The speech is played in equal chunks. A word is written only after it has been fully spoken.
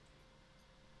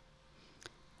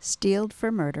Steeled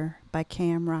for Murder by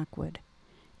K.M. Rockwood.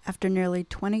 After nearly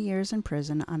 20 years in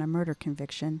prison on a murder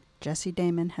conviction, Jesse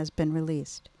Damon has been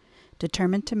released.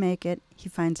 Determined to make it, he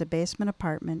finds a basement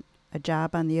apartment, a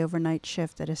job on the overnight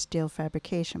shift at a steel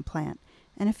fabrication plant,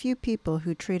 and a few people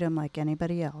who treat him like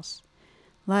anybody else.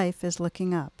 Life is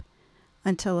looking up,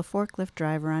 until a forklift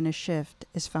driver on his shift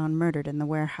is found murdered in the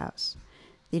warehouse.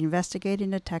 The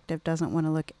investigating detective doesn't want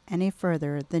to look any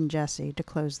further than Jesse to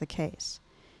close the case.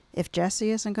 If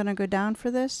Jesse isn't going to go down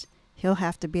for this, he'll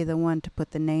have to be the one to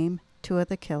put the name to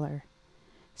the killer.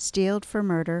 Steeled for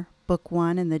Murder, Book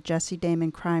 1 in the Jesse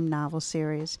Damon crime novel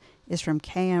series, is from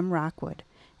K.M. Rockwood.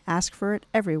 Ask for it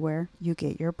everywhere you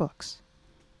get your books.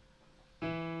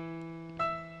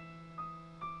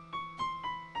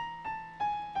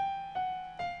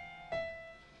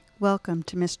 Welcome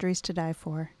to Mysteries to Die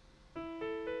For.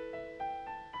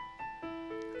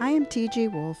 I am T.G.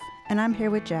 Wolf, and I'm here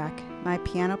with Jack, my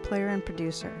piano player and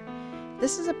producer.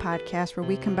 This is a podcast where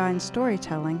we combine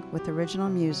storytelling with original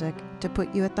music to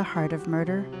put you at the heart of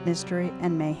murder, mystery,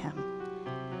 and mayhem.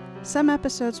 Some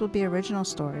episodes will be original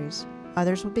stories,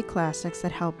 others will be classics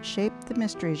that helped shape the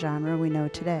mystery genre we know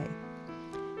today.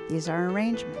 These are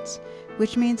arrangements,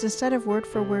 which means instead of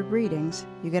word-for-word readings,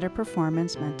 you get a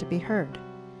performance meant to be heard.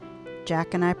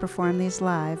 Jack and I perform these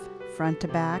live, front to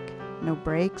back, no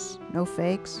breaks, no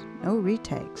fakes, no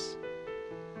retakes.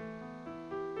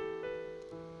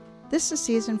 This is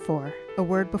Season 4, A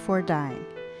Word Before Dying.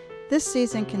 This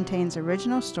season contains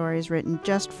original stories written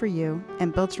just for you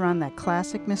and built around that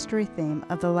classic mystery theme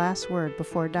of the last word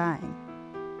before dying.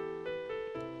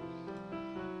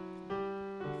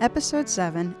 Episode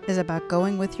 7 is about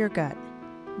going with your gut.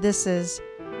 This is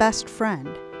Best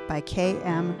Friend by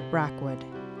K.M. Rockwood.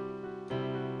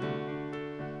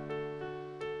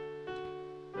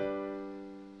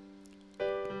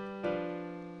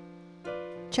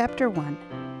 Chapter 1.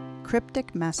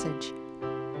 Cryptic Message.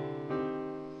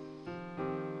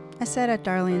 I sat at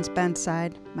Darlene's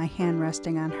bedside, my hand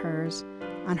resting on hers,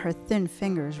 on her thin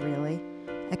fingers really.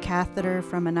 A catheter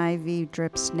from an IV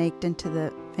drip snaked into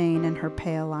the vein in her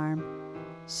pale arm.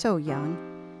 So young,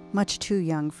 much too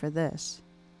young for this.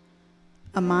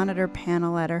 A monitor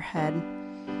panel at her head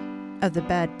of the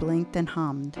bed blinked and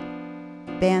hummed.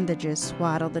 Bandages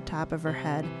swaddled the top of her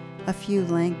head, a few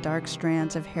lank, dark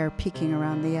strands of hair peeking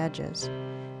around the edges.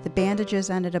 The bandages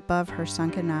ended above her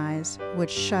sunken eyes,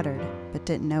 which shuddered but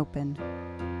didn't open.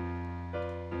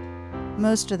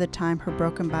 Most of the time, her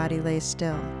broken body lay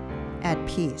still. At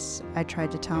peace, I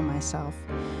tried to tell myself.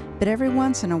 But every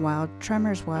once in a while,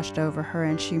 tremors washed over her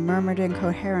and she murmured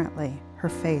incoherently, her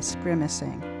face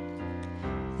grimacing.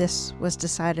 This was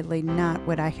decidedly not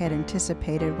what I had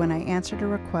anticipated when I answered a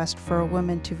request for a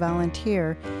woman to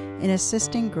volunteer in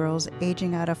assisting girls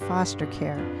aging out of foster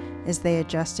care as they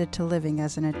adjusted to living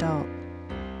as an adult.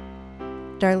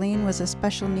 Darlene was a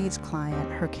special needs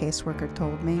client, her caseworker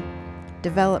told me.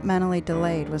 Developmentally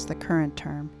delayed was the current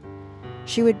term.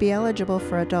 She would be eligible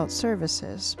for adult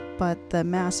services, but the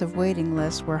massive waiting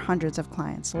lists were hundreds of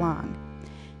clients long.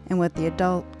 And with the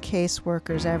adult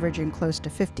caseworkers averaging close to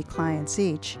 50 clients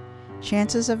each,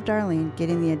 chances of Darlene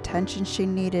getting the attention she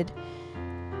needed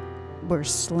were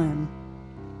slim.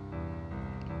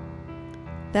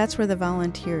 That's where the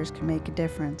volunteers could make a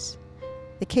difference.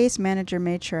 The case manager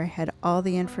made sure I had all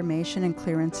the information and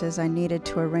clearances I needed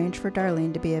to arrange for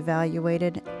Darlene to be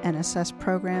evaluated and assess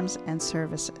programs and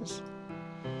services.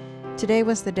 Today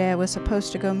was the day I was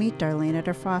supposed to go meet Darlene at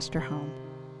her foster home.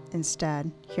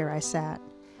 Instead, here I sat.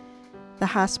 The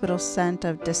hospital scent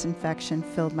of disinfection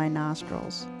filled my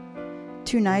nostrils.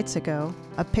 2 nights ago,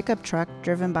 a pickup truck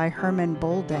driven by Herman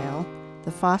Boldale,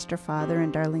 the foster father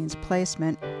in Darlene's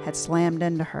placement, had slammed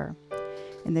into her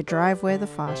in the driveway of the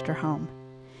foster home.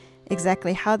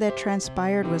 Exactly how that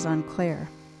transpired was unclear.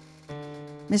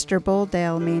 Mr.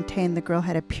 Boldale maintained the girl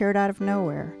had appeared out of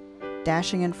nowhere,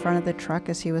 dashing in front of the truck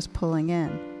as he was pulling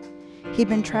in. He'd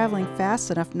been traveling fast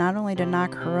enough not only to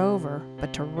knock her over,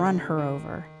 but to run her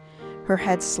over. Her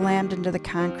head slammed into the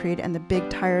concrete and the big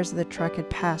tires of the truck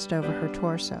had passed over her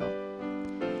torso.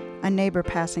 A neighbor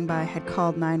passing by had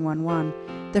called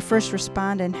 911. The first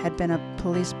respondent had been a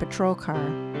police patrol car.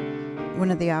 One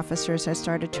of the officers had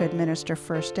started to administer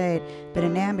first aid, but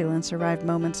an ambulance arrived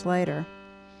moments later.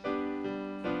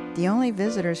 The only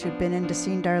visitors who'd been in to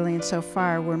see Darlene so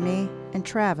far were me and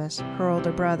Travis, her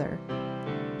older brother.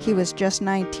 He was just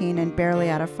 19 and barely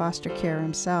out of foster care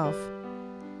himself.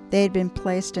 They had been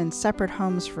placed in separate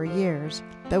homes for years,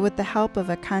 but with the help of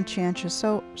a conscientious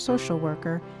social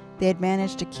worker, they had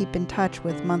managed to keep in touch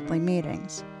with monthly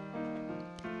meetings.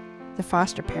 The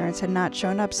foster parents had not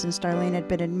shown up since Darlene had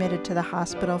been admitted to the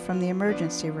hospital from the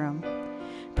emergency room.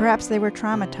 Perhaps they were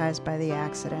traumatized by the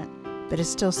accident, but it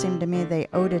still seemed to me they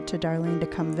owed it to Darlene to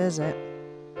come visit.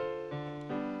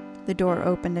 The door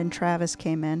opened and Travis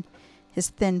came in. His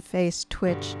thin face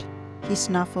twitched. He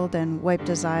snuffled and wiped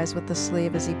his eyes with the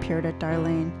sleeve as he peered at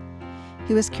Darlene.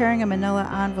 He was carrying a manila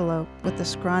envelope with a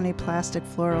scrawny plastic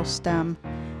floral stem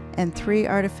and 3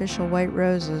 artificial white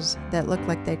roses that looked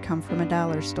like they'd come from a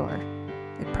dollar store.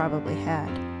 It probably had.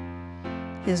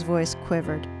 His voice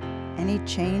quivered. "Any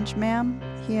change, ma'am?"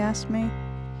 he asked me.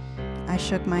 I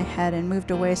shook my head and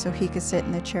moved away so he could sit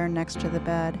in the chair next to the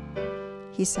bed.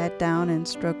 He sat down and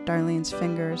stroked Darlene's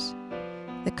fingers.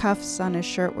 The cuffs on his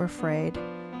shirt were frayed.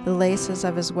 The laces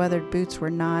of his weathered boots were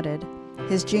knotted.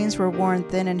 His jeans were worn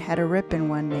thin and had a rip in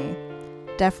one knee.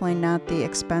 Definitely not the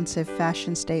expensive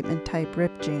fashion statement type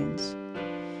ripped jeans.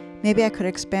 Maybe I could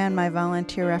expand my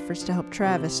volunteer efforts to help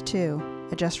Travis, too,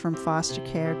 adjust from foster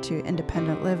care to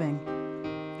independent living.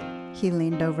 He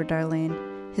leaned over Darlene,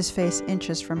 his face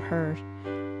inches from hers.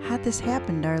 "How'd this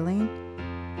happen, Darlene?"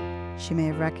 She may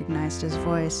have recognized his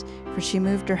voice, for she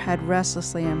moved her head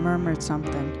restlessly and murmured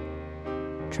something.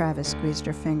 Travis squeezed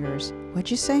her fingers. "What'd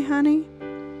you say, honey?"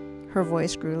 Her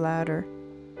voice grew louder.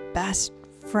 "Best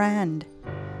friend."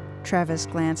 Travis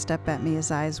glanced up at me,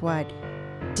 his eyes wide.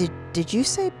 Did you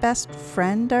say best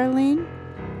friend, Darlene?"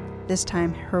 This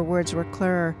time her words were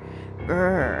clearer.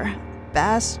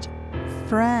 Best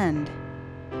friend.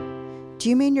 "Do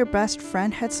you mean your best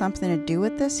friend had something to do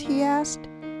with this?" he asked.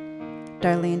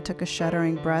 Darlene took a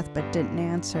shuddering breath but didn't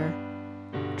answer.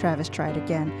 Travis tried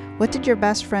again. "What did your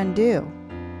best friend do?"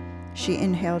 She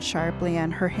inhaled sharply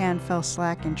and her hand fell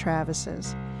slack in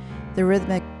Travis's. The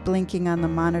rhythmic blinking on the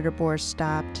monitor board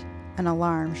stopped. An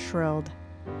alarm shrilled.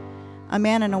 A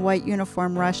man in a white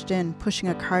uniform rushed in, pushing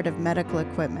a cart of medical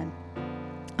equipment.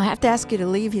 "I'll have to ask you to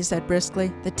leave," he said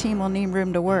briskly. "The team will need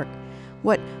room to work."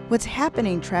 What's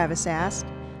happening?" Travis asked.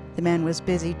 The man was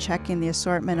busy checking the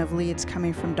assortment of leads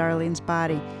coming from Darlene's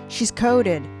body. "She's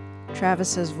coded."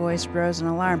 Travis's voice rose in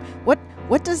alarm.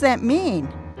 What does that mean?"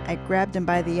 I grabbed him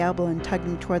by the elbow and tugged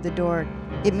him toward the door.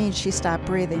 "It means she stopped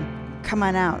breathing. Come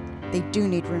on out. They do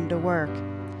need room to work."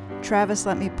 Travis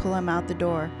let me pull him out the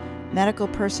door. Medical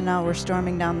personnel were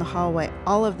storming down the hallway,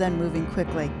 all of them moving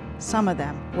quickly. Some of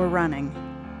them were running.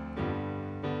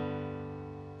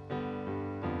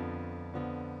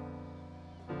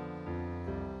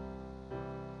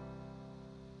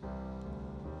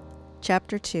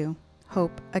 Chapter 2.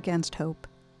 Hope Against Hope.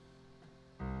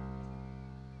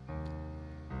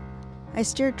 I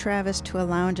steered Travis to a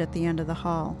lounge at the end of the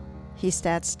hall. He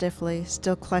sat stiffly,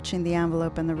 still clutching the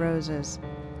envelope and the roses.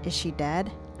 "Is she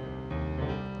dead?"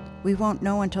 "We won't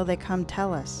know until they come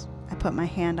tell us." I put my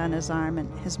hand on his arm and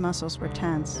his muscles were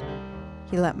tense.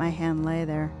 He let my hand lay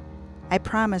there. "I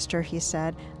promised her," he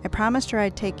said. "I promised her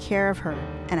I'd take care of her,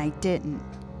 and I didn't."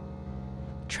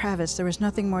 "Travis, there was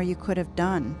nothing more you could have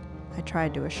done," I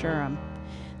tried to assure him.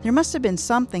 "There must have been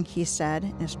something," he said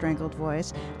in a strangled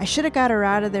voice. "I should have got her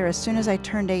out of there as soon as I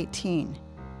turned 18.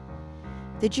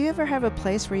 "Did you ever have a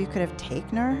place where you could have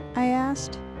taken her?" I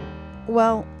asked.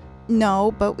 "Well,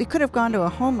 no, but we could have gone to a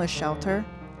homeless shelter."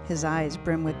 His eyes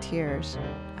brimmed with tears.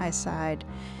 I sighed.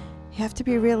 "You have to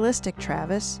be realistic,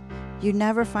 Travis. You'd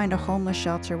never find a homeless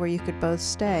shelter where you could both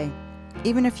stay.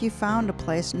 Even if you found a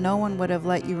place, no one would have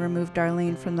let you remove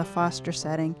Darlene from the foster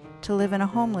setting to live in a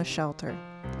homeless shelter."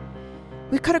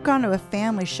 "We could have gone to a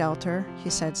family shelter," he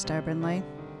said stubbornly.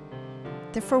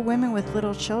 "They're for women with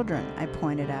little children," I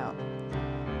pointed out.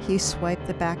 He swiped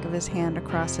the back of his hand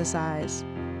across his eyes.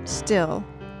 "Still,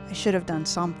 I should have done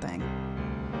something."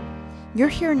 "You're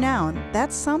here now, and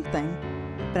that's something."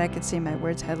 But I could see my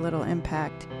words had little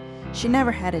impact. "She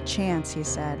never had a chance," he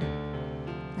said.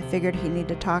 I figured he'd need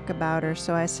to talk about her,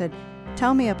 so I said,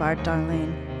 "Tell me about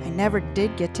Darlene. I never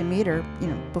did get to meet her,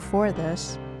 before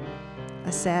this."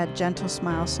 A sad, gentle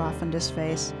smile softened his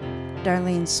face.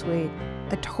 "Darlene's sweet,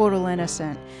 a total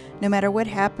innocent. No matter what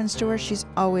happens to her, she's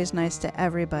always nice to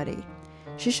everybody.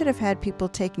 She should have had people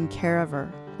taking care of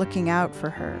her, looking out for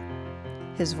her."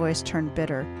 His voice turned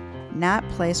bitter. "Not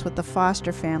placed with the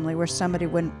foster family where somebody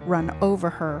wouldn't run over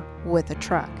her with a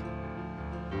truck."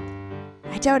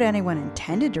 "I doubt anyone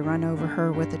intended to run over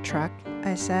her with a truck,"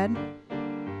 I said.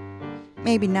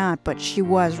 "Maybe not, but she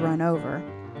was run over."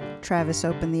 Travis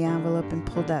opened the envelope and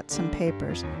pulled out some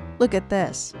papers. "Look at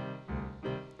this."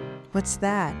 "What's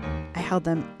that?" I held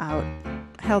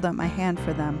out my hand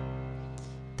for them.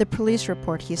 "The police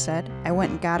report," he said. "I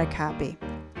went and got a copy.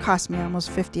 Cost me almost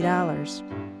 $50.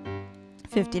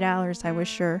 $50 I was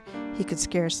sure he could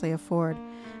scarcely afford.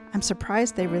 I'm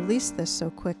surprised they released this so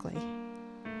quickly."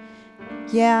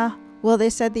 "Yeah, Well, they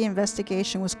said the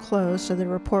investigation was closed, so the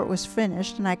report was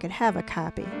finished and I could have a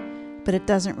copy. But it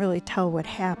doesn't really tell what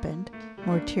happened.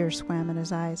 More tears swam in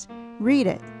his eyes. Read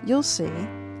it. You'll see.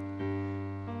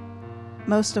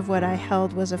 Most of what I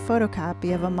held was a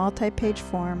photocopy of a multi-page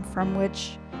form from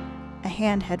which a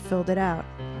hand had filled it out.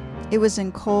 It was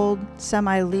in cold,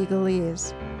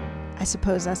 semi-legalese. I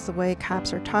suppose that's the way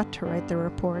cops are taught to write their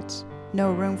reports.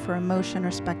 No room for emotion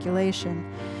or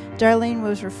speculation. Darlene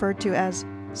was referred to as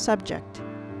subject.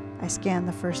 I scanned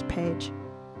the first page.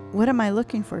 What am I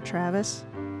looking for, Travis?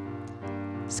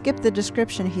 Skip the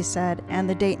description, he said, and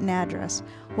the date and address.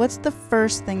 What's the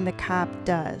first thing the cop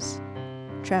does?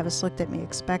 Travis looked at me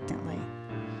expectantly.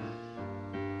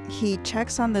 He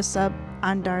checks on the sub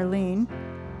on Darlene,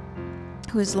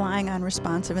 who is lying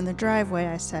unresponsive in the driveway,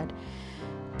 I said.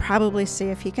 Probably see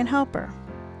if he can help her.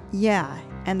 Yeah,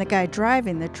 and the guy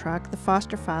driving the truck, the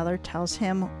foster father, tells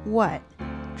him what?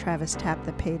 Travis tapped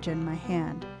the page in my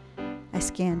hand. I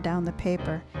scanned down the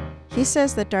paper. He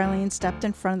says that Darlene stepped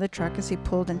in front of the truck as he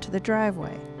pulled into the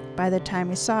driveway. By the time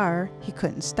he saw her, he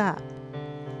couldn't stop.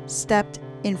 Stepped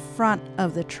in front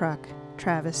of the truck,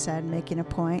 Travis said, making a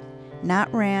point.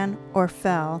 Not ran or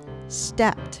fell,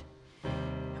 stepped.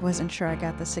 I wasn't sure I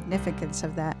got the significance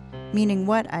of that. Meaning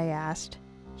what? I asked.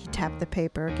 He tapped the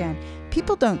paper again.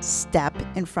 People don't step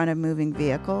in front of moving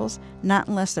vehicles, not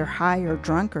unless they're high or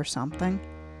drunk or something.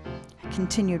 I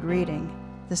continued reading.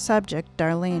 The subject,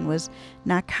 Darlene, was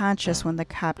not conscious when the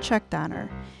cop checked on her.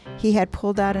 He had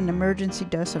pulled out an emergency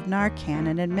dose of Narcan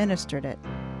and administered it.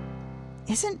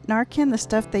 Isn't Narcan the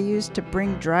stuff they use to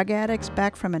bring drug addicts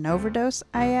back from an overdose?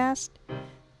 I asked.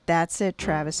 That's it,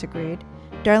 Travis agreed.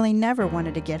 Darlene never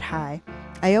wanted to get high.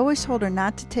 I always told her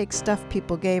not to take stuff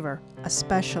people gave her,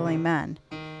 especially men.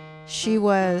 She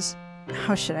was,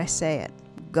 how should I say it,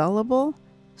 gullible?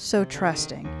 So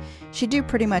trusting. She'd do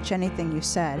pretty much anything you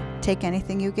said, take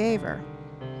anything you gave her.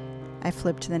 I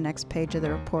flipped to the next page of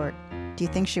the report. Do you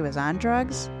think she was on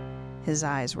drugs? His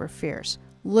eyes were fierce.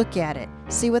 Look at it.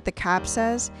 See what the cop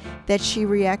says? That she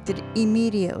reacted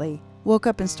immediately, woke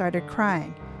up and started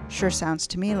crying. Sure sounds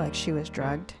to me like she was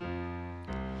drugged.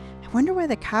 I wonder why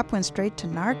the cop went straight to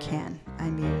Narcan,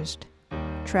 I mused.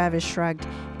 Travis shrugged.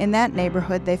 In that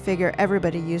neighborhood, they figure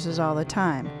everybody uses all the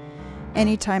time.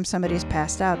 Anytime somebody's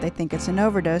passed out, they think it's an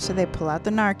overdose, so they pull out the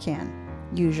Narcan.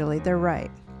 Usually they're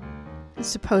right.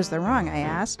 Suppose they're wrong, I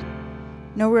asked.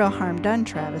 No real harm done,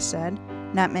 Travis said.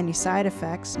 Not many side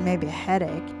effects, maybe a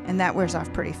headache, and that wears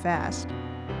off pretty fast.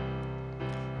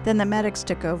 Then the medics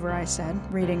took over, I said,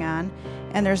 reading on,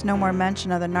 and there's no more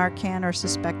mention of the Narcan or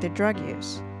suspected drug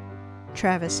use.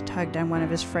 Travis tugged on one of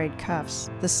his frayed cuffs.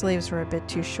 The sleeves were a bit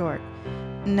too short.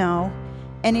 No.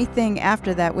 Anything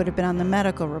after that would have been on the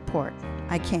medical report.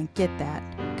 I can't get that.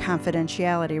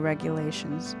 Confidentiality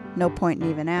regulations. No point in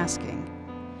even asking.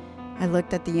 I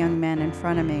looked at the young man in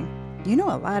front of me. You know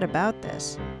a lot about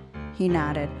this. He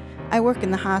nodded. I work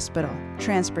in the hospital,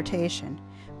 transportation.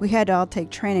 We had to all take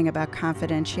training about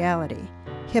confidentiality,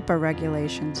 HIPAA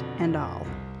regulations, and all.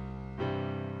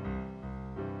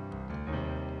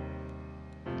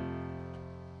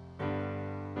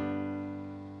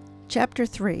 Chapter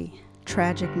 3.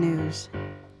 Tragic News.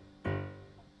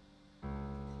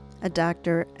 A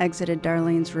doctor exited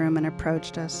Darlene's room and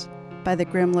approached us. By the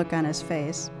grim look on his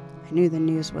face, I knew the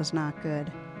news was not good.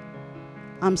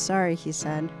 I'm sorry, he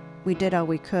said. We did all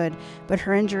we could, but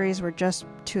her injuries were just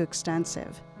too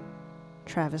extensive.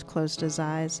 Travis closed his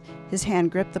eyes. His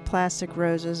hand gripped the plastic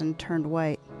roses and turned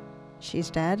white.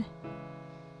 She's dead?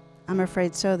 I'm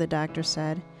afraid so, the doctor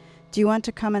said. Do you want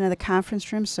to come into the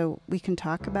conference room so we can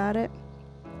talk about it?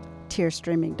 Tears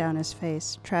streaming down his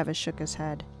face, Travis shook his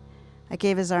head. I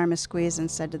gave his arm a squeeze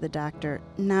and said to the doctor,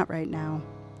 not right now.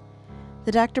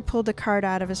 The doctor pulled a card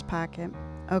out of his pocket.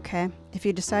 Okay, if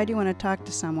you decide you want to talk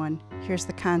to someone, here's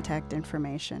the contact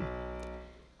information.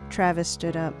 Travis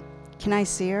stood up. Can I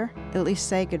see her? At least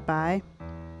say goodbye?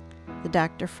 The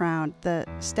doctor frowned. The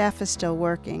staff is still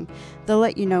working. They'll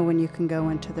let you know when you can go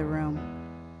into the room.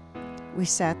 We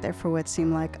sat there for what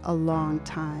seemed like a long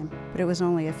time, but it was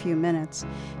only a few minutes.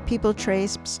 People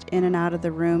traipsed in and out of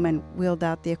the room and wheeled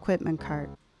out the equipment cart.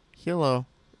 Hello.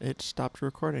 It stopped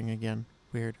recording again.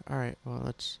 Weird. All right. Well,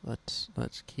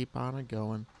 let's keep on it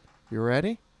going. You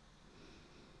ready?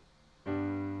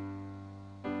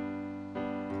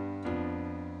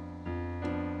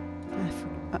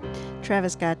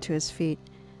 Travis got to his feet.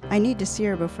 I need to see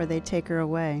her before they take her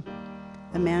away.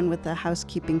 A man with a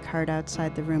housekeeping cart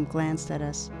outside the room glanced at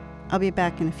us. I'll be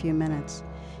back in a few minutes.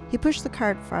 He pushed the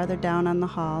cart farther down on the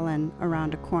hall and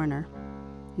around a corner.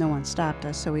 No one stopped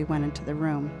us, so we went into the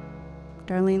room.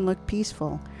 Darlene looked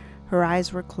peaceful. Her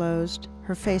eyes were closed,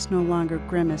 Her face no longer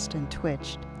grimaced and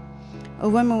twitched. A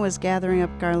woman was gathering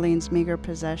up Darlene's meager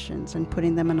possessions and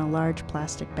putting them in a large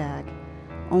plastic bag.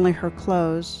 Only her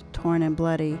clothes, torn and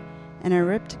bloody, and a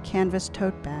ripped canvas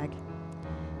tote bag.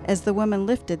 As the woman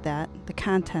lifted that, the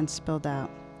contents spilled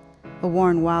out. A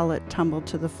worn wallet tumbled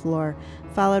to the floor,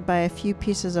 followed by a few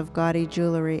pieces of gaudy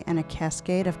jewelry and a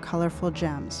cascade of colorful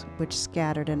gems, which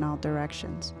scattered in all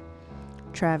directions.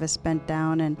 Travis bent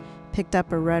down and picked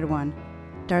up a red one.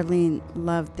 Darlene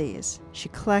loved these. She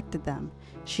collected them.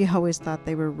 She always thought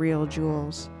they were real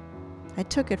jewels. I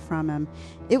took it from him.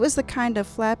 It was the kind of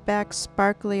flat-back,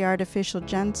 sparkly artificial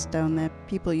gemstone that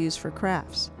people use for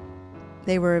crafts.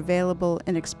 They were available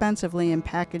inexpensively in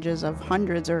packages of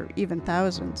hundreds or even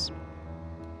thousands.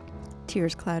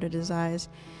 Tears clouded his eyes.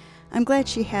 I'm glad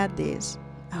she had these.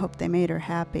 I hope they made her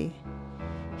happy.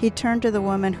 He turned to the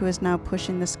woman who was now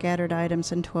pushing the scattered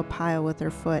items into a pile with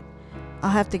her foot. I'll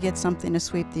have to get something to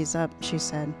sweep these up, she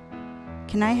said.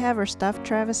 Can I have her stuff?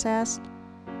 Travis asked.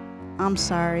 I'm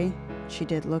sorry. She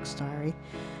did look sorry.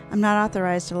 I'm not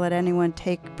authorized to let anyone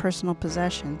take personal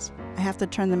possessions. I have to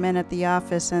turn them in at the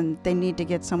office and they need to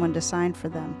get someone to sign for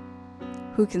them.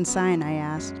 Who can sign? I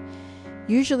asked.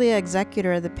 Usually an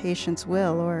executor of the patient's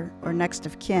will or next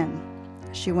of kin.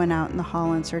 She went out in the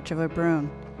hall in search of a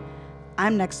broom.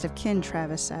 I'm next of kin,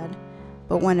 Travis said,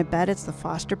 but when I bet it's the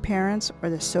foster parents or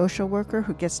the social worker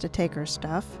who gets to take her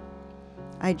stuff.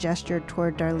 I gestured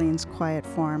toward Darlene's quiet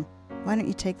form. Why don't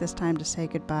you take this time to say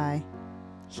goodbye?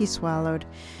 He swallowed.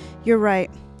 You're right.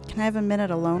 Can I have a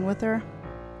minute alone with her?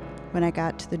 When I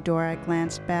got to the door, I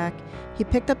glanced back. He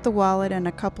picked up the wallet and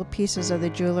a couple pieces of the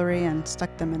jewelry and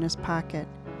stuck them in his pocket.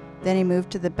 Then he moved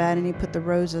to the bed and he put the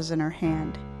roses in her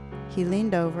hand. He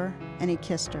leaned over and he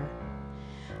kissed her.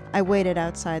 I waited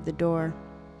outside the door.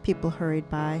 People hurried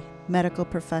by, medical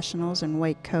professionals in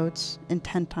white coats,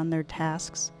 intent on their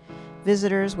tasks,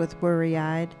 visitors with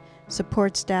worry-eyed,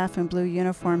 support staff in blue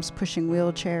uniforms pushing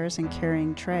wheelchairs and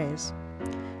carrying trays.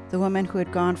 The woman who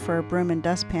had gone for a broom and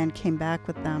dustpan came back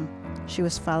with them. She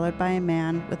was followed by a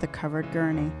man with a covered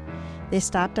gurney. They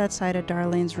stopped outside of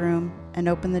Darlene's room and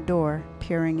opened the door,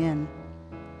 peering in.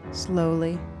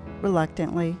 Slowly,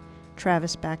 reluctantly,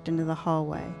 Travis backed into the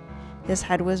hallway. His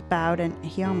head was bowed and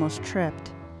he almost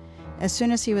tripped. As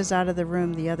soon as he was out of the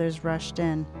room, the others rushed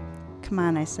in. Come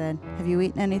on, I said. Have you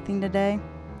eaten anything today?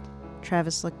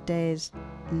 Travis looked dazed.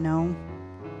 No.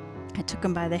 I took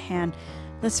him by the hand.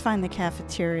 Let's find the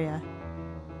cafeteria.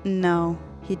 No.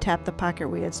 He tapped the pocket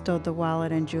where he had stowed the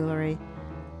wallet and jewelry.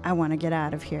 I want to get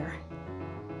out of here.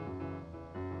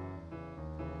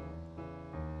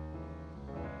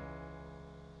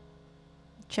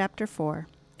 Chapter 4.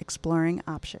 Exploring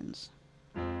Options.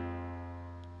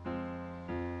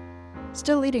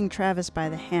 Still leading Travis by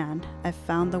the hand, I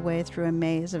found the way through a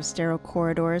maze of sterile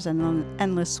corridors and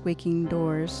endless squeaking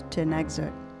doors to an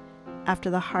exit. After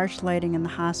the harsh lighting in the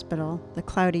hospital, the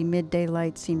cloudy midday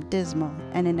light seemed dismal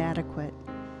and inadequate.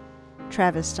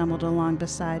 Travis stumbled along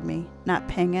beside me, not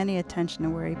paying any attention to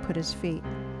where he put his feet.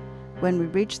 When we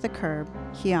reached the curb,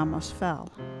 he almost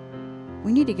fell.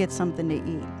 We need to get something to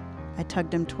eat. I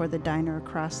tugged him toward the diner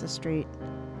across the street.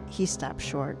 He stopped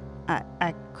short.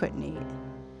 I couldn't eat.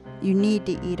 You need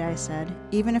to eat, I said,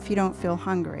 even if you don't feel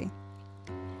hungry.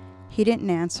 He didn't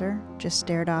answer, just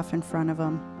stared off in front of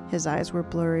him. His eyes were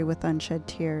blurry with unshed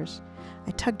tears.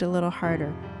 I tugged a little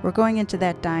harder. We're going into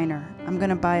that diner. I'm going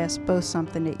to buy us both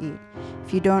something to eat.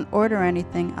 If you don't order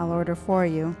anything, I'll order for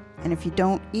you. And if you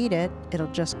don't eat it,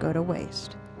 it'll just go to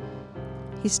waste.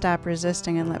 He stopped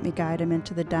resisting and let me guide him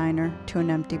into the diner to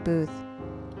an empty booth.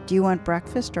 Do you want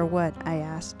breakfast or what? I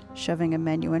asked, shoving a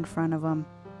menu in front of him.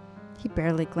 He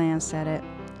barely glanced at it.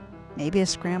 Maybe a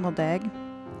scrambled egg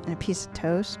and a piece of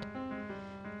toast.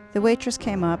 The waitress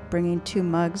came up, bringing 2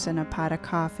 mugs and a pot of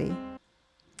coffee.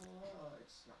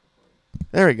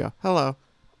 There we go. Hello.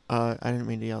 I didn't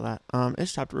mean to yell that. It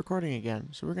stopped recording again,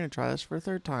 so we're going to try this for a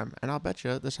 3rd time. And I'll bet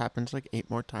you this happens like 8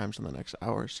 more times in the next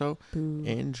hour, so Boo.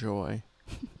 Enjoy.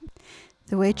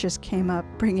 The waitress came up,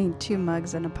 bringing 2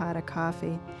 mugs and a pot of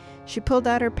coffee. She pulled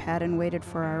out her pad and waited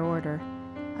for our order.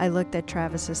 I looked at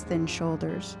Travis's thin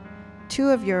shoulders. 2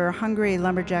 of your hungry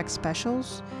lumberjack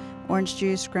specials, orange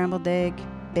juice, scrambled egg,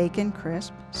 bacon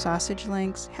crisp, sausage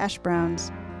links, hash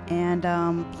browns, and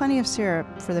plenty of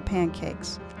syrup for the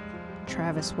pancakes.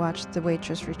 Travis watched the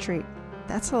waitress retreat.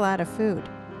 That's a lot of food.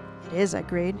 It is, I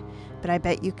agreed, but I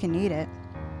bet you can eat it.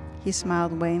 He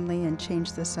smiled wanly and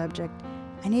changed the subject.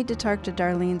 I need to talk to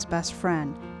Darlene's best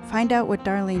friend, find out what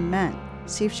Darlene meant,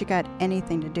 see if she got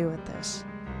anything to do with this.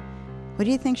 What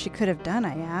do you think she could have done?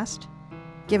 I asked.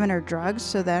 Given her drugs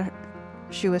so that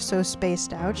she was so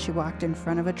spaced out she walked in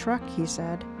front of a truck, he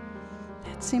said.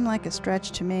 It seemed like a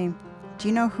stretch to me. Do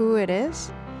you know who it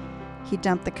is? He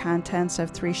dumped the contents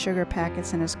of 3 sugar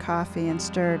packets in his coffee and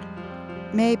stirred.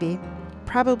 Maybe.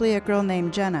 Probably a girl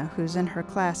named Jenna who's in her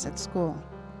class at school.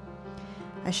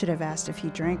 I should have asked if he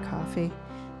drank coffee.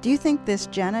 Do you think this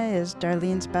Jenna is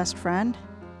Darlene's best friend?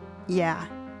 Yeah.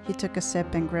 He took a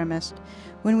sip and grimaced.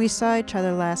 When we saw each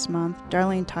other last month,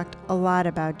 Darlene talked a lot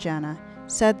about Jenna,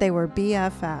 said they were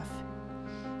BFF.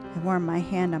 I warmed my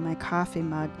hand on my coffee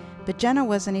mug, but Jenna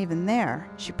wasn't even there.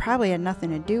 She probably had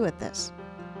nothing to do with this.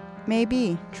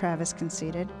 Maybe, Travis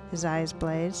conceded, his eyes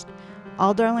blazed.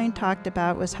 All Darlene talked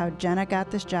about was how Jenna got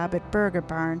this job at Burger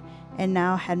Barn and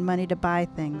now had money to buy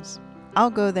things. I'll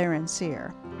go there and see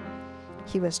her.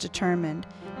 He was determined,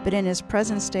 but in his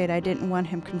present state I didn't want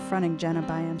him confronting Jenna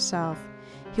by himself.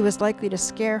 He was likely to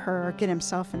scare her or get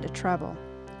himself into trouble.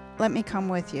 Let me come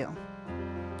with you.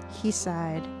 He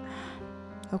sighed.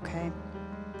 Okay.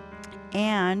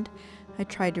 And, I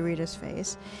tried to read his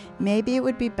face, maybe it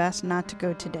would be best not to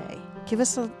go today. Give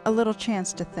us a little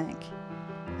chance to think.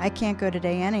 I can't go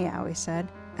today anyhow, he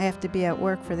said. I have to be at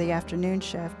work for the afternoon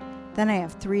shift. Then I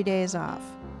have 3 days off.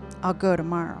 I'll go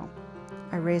tomorrow.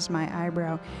 I raised my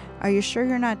eyebrow. Are you sure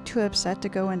you're not too upset to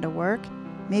go into work?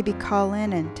 Maybe call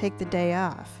in and take the day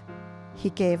off.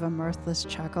 He gave a mirthless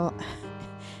chuckle.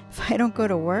 If I don't go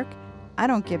to work, I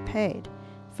don't get paid.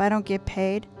 If I don't get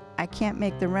paid, I can't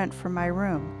make the rent for my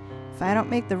room. If I don't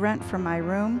make the rent for my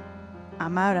room,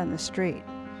 I'm out on the street.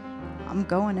 I'm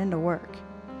going into work.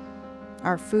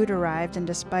 Our food arrived, and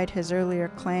despite his earlier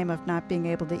claim of not being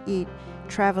able to eat,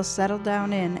 Travis settled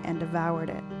down in and devoured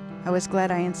it. I was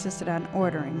glad I insisted on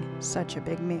ordering such a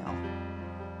big meal. All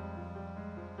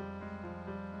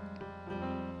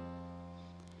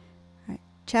right,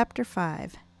 Chapter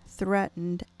 5,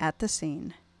 Threatened at the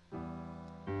Scene.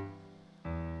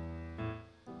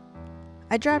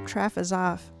 I dropped Travis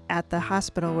off at the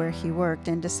hospital where he worked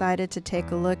and decided to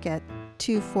take a look at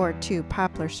 242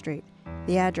 Poplar Street,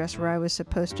 the address where I was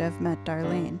supposed to have met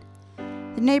Darlene.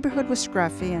 The neighborhood was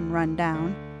scruffy and run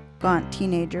down. Gaunt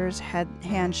teenagers had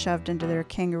hands shoved into their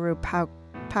kangaroo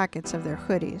pockets of their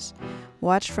hoodies,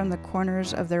 watched from the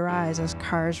corners of their eyes as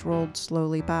cars rolled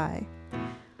slowly by.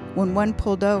 When one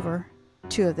pulled over,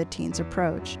 2 of the teens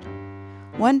approached.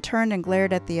 One turned and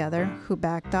glared at the other, who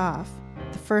backed off.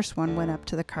 The first one went up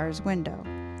to the car's window.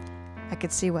 I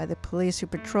could see why the police who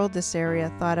patrolled this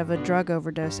area thought of a drug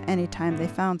overdose any time they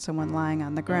found someone lying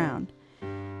on the ground.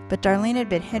 But Darlene had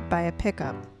been hit by a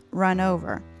pickup, run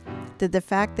over. Did the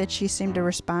fact that she seemed to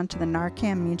respond to the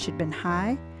Narcan mean she'd been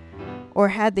high? Or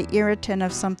had the irritant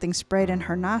of something sprayed in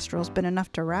her nostrils been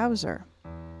enough to rouse her?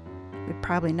 We'd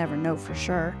probably never know for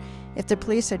sure. If the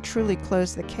police had truly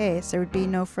closed the case, there would be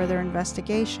no further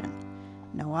investigation.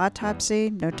 No autopsy,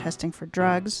 no testing for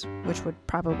drugs, which would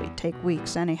probably take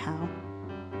weeks anyhow.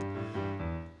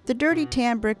 The dirty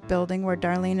tan brick building where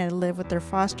Darlene had lived with their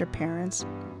foster parents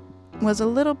was a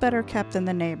little better kept than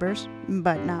the neighbors,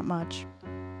 but not much.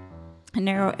 A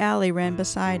narrow alley ran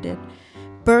beside it.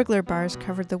 Burglar bars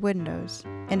covered the windows.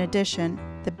 In addition,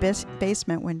 the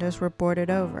basement windows were boarded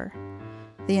over.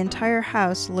 The entire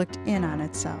house looked in on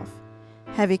itself.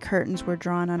 Heavy curtains were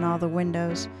drawn on all the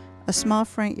windows. A small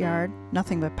front yard,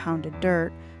 nothing but pounded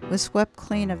dirt, was swept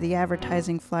clean of the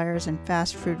advertising flyers and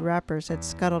fast food wrappers that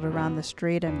scuttled around the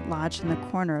street and lodged in the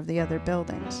corner of the other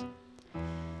buildings.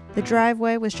 The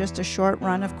driveway was just a short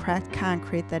run of cracked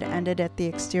concrete that ended at the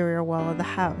exterior wall of the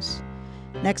house.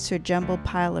 Next to a jumbled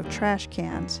pile of trash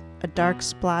cans, a dark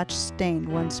splotch stained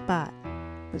one spot.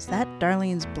 Was that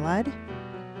Darlene's blood?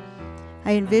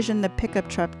 I envisioned the pickup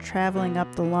truck traveling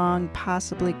up the long,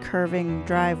 possibly curving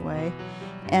driveway,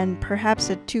 and perhaps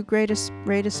at too great a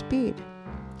rate of speed.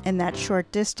 In that short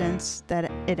distance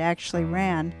that it actually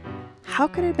ran, how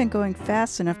could it have been going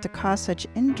fast enough to cause such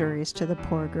injuries to the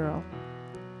poor girl?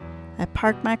 I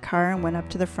parked my car and went up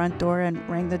to the front door and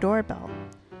rang the doorbell.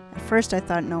 At first I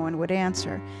thought no one would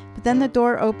answer, but then the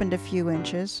door opened a few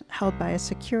inches, held by a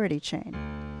security chain.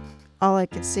 All I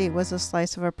could see was a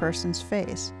slice of a person's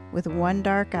face, with one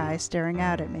dark eye staring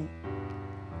out at me.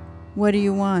 "What do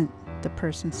you want?" the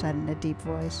person said in a deep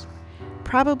voice.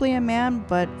 Probably a man,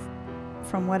 but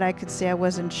from what I could see I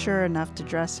wasn't sure enough to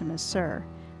address him as sir.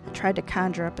 I tried to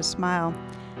conjure up a smile.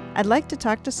 "I'd like to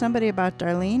talk to somebody about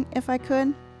Darlene, if I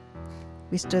could."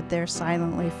 We stood there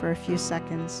silently for a few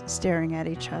seconds, staring at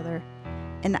each other.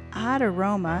 An odd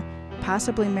aroma,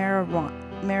 possibly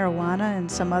marijuana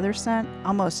and some other scent,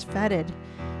 almost fetid,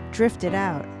 drifted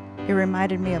out. It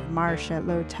reminded me of marsh at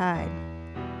low tide.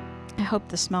 I hoped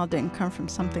the smell didn't come from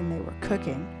something they were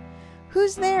cooking.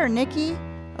 "Who's there, Nikki?"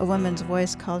 a woman's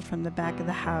voice called from the back of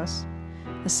the house.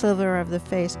 The silver of the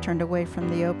face turned away from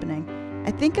the opening.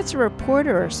 I think it's a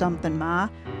reporter or something, Ma.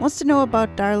 Wants to know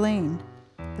about Darlene.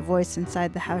 The voice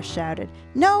inside the house shouted,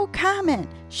 "No comment!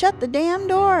 Shut the damn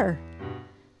door!"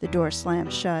 The door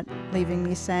slammed shut, leaving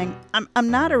me saying, I'm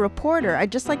not a reporter.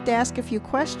 I'd just like to ask a few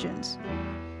questions.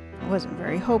 I wasn't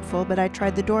very hopeful, but I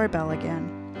tried the doorbell again.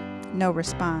 No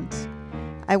response.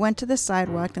 I went to the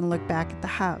sidewalk and looked back at the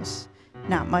house.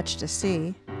 Not much to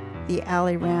see. The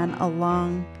alley ran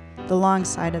along the long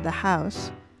side of the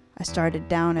house. I started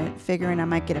down it, figuring I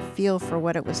might get a feel for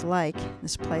what it was like,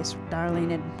 this place Darlene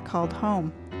had called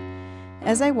home.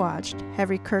 As I watched,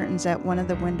 heavy curtains at one of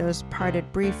the windows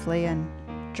parted briefly and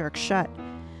jerked shut.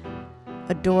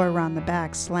 A door around the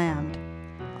back slammed.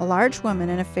 A large woman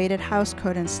in a faded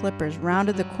housecoat and slippers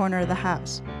rounded the corner of the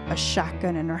house, a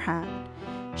shotgun in her hand.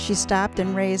 She stopped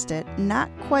and raised it, not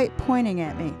quite pointing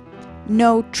at me.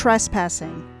 "No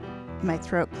trespassing." My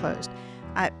throat closed.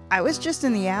 I was just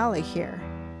in the alley here.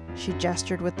 She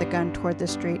gestured with the gun toward the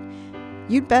street.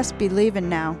 "You'd best be leaving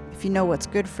now, if you know what's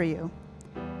good for you."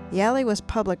 The alley was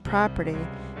public property,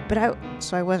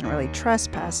 so I wasn't really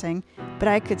trespassing, but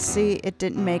I could see it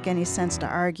didn't make any sense to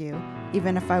argue,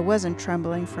 even if I wasn't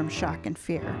trembling from shock and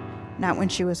fear. Not when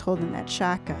she was holding that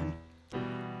shotgun.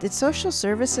 Did social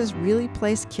services really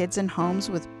place kids in homes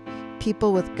with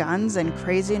people with guns and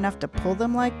crazy enough to pull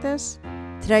them like this?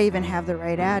 Did I even have the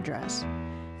right address?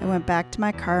 I went back to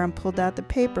my car and pulled out the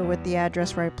paper with the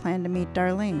address where I planned to meet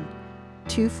Darlene.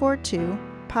 242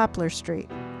 Poplar Street.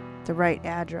 The right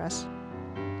address.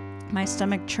 My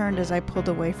stomach churned as I pulled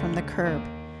away from the curb.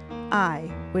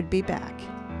 I would be back.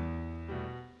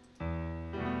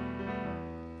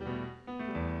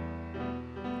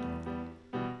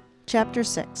 Chapter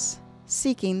 6.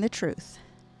 Seeking the Truth.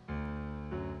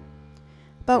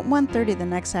 About 1:30 the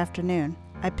next afternoon,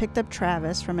 I picked up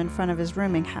Travis from in front of his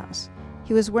rooming house.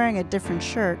 He was wearing a different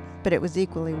shirt, but it was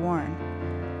equally worn.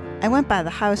 "I went by the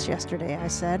house yesterday," I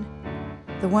said.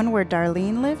 "The one where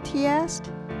Darlene lived?" he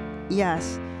asked.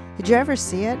 "Yes. Did you ever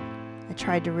see it?" I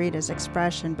tried to read his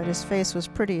expression, but his face was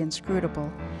pretty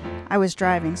inscrutable. I was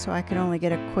driving, so I could only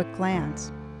get a quick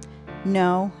glance.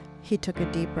 "No." He took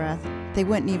a deep breath. "They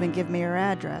wouldn't even give me her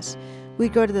address.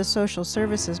 We'd go to the social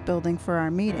services building for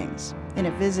our meetings, in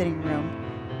a visiting room.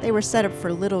 They were set up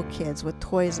for little kids with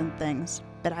toys and things,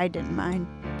 but I didn't mind.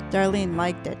 Darlene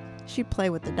liked it. She'd play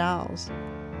with the dolls."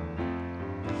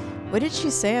 "What did she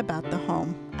say about the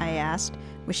home?" I asked.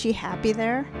 "Was she happy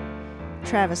there?"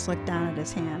 Travis looked down at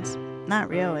his hands. "Not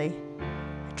really."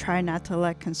 I tried not to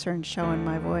let concern show in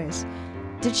my voice.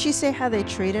 "Did she say how they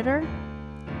treated her?"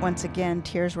 Once again,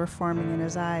 tears were forming in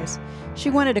his eyes. "She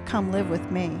wanted to come live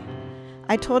with me.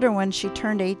 I told her when she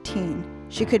turned 18,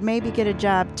 she could maybe get a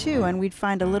job too and we'd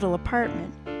find a little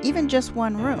apartment, even just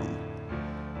one room."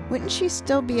 "Wouldn't she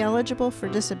still be eligible for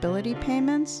disability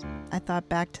payments?" I thought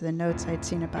back to the notes I'd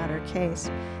seen about her case.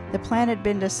 The plan had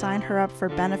been to sign her up for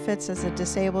benefits as a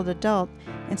disabled adult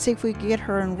and see if we could get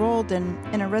her enrolled in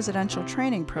a residential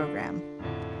training program.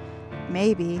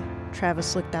 "Maybe."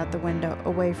 Travis looked out the window,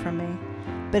 away from me.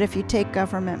 "But if you take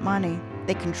government money,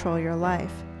 they control your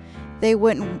life. They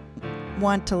wouldn't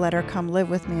want to let her come live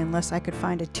with me unless I could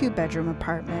find a 2-bedroom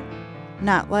apartment.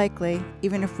 Not likely,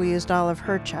 even if we used all of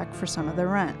her check for some of the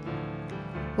rent."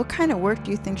 "What kind of work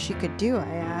do you think she could do?"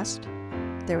 I asked.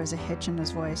 There was a hitch in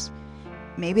his voice.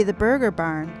 "Maybe the Burger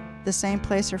Barn, the same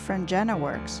place her friend Jenna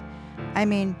works. I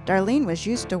mean, Darlene was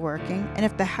used to working, and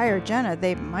if they hire Jenna,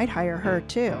 they might hire her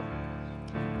too."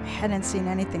 I hadn't seen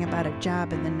anything about a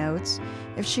job in the notes.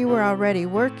 If she were already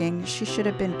working, she should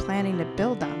have been planning to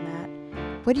build on that.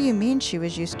 "What do you mean she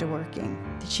was used to working?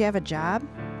 Did she have a job?"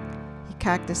 He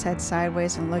cocked his head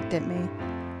sideways and looked at me.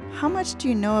 "How much do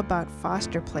you know about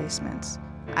foster placements?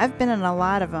 I've been in a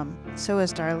lot of them, so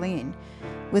has Darlene.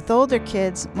 With older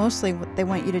kids, mostly they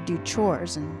want you to do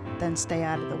chores and then stay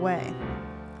out of the way."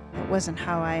 That wasn't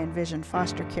how I envisioned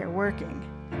foster care working.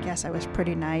 I guess I was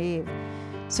pretty naive.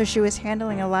 "So she was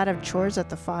handling a lot of chores at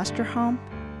the foster home?"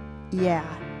 "Yeah."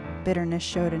 Bitterness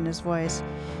showed in his voice.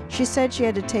 "She said she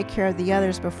had to take care of the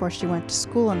others before she went to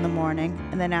school in the morning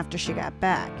and then after she got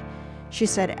back. She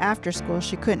said after school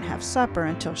she couldn't have supper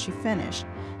until she finished.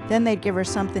 Then they'd give her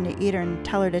something to eat and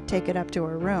tell her to take it up to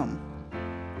her room."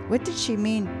 What did she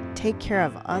mean, take care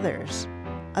of others?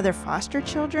 Other foster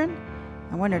children?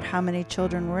 I wondered how many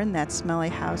children were in that smelly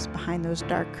house behind those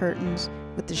dark curtains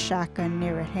with the shotgun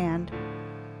near at hand.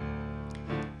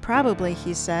 "Probably,"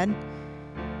 he said.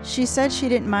 "She said she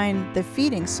didn't mind the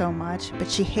feeding so much, but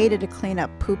she hated to clean up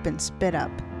poop and spit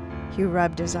up." He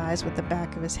rubbed his eyes with the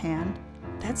back of his hand.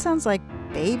 "That sounds like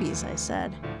babies," I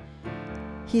said.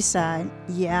 He sighed.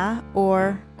 "Yeah,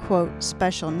 or, quote,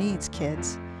 special needs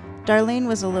kids. Darlene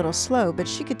was a little slow, but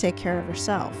she could take care of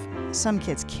herself. Some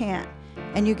kids can't,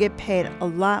 and you get paid a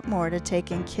lot more to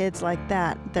take in kids like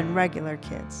that than regular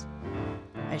kids.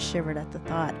 I shivered at the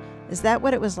thought. Is that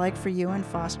what it was like for you in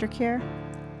foster care?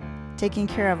 Taking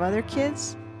care of other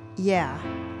kids? Yeah,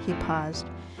 he paused.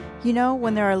 You know,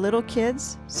 when there are little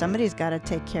kids, somebody's got to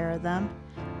take care of them.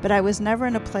 But I was never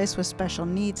in a place with special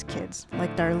needs kids,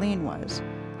 like Darlene was.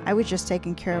 I was just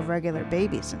taking care of regular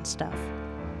babies and stuff.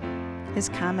 His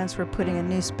comments were putting a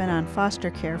new spin on foster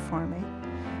care for me.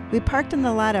 We parked in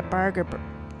the lot at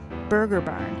Burger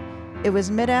Barn. It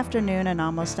was mid-afternoon and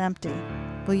almost empty.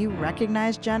 Will you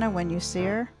recognize Jenna when you see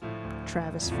her?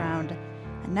 Travis frowned.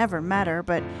 I never met her,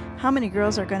 but how many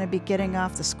girls are going to be getting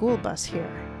off the school bus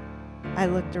here? I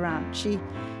looked around. She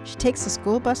takes the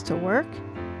school bus to work?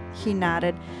 He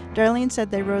nodded. Darlene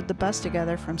said they rode the bus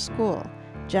together from school.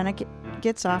 Jenna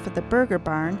gets off at the Burger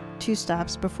Barn, 2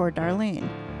 stops before Darlene.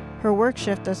 Her work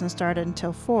shift doesn't start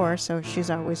until 4, so she's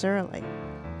always early.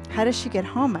 How does she get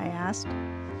home? I asked.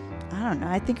 I don't know.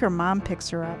 I think her mom picks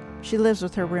her up. She lives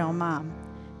with her real mom.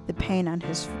 The pain on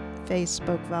his face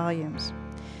spoke volumes.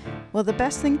 Well, the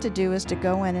best thing to do is to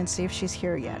go in and see if she's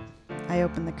here yet. I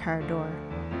opened the car door.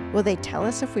 Will they tell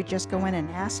us if we just go in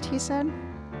and ask? He said.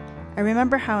 I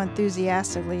remember how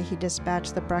enthusiastically he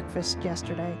dispatched the breakfast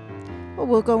yesterday. Well,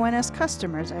 we'll go in as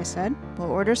customers, I said.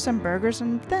 We'll order some burgers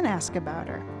and then ask about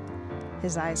her.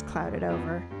 His eyes clouded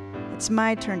over. It's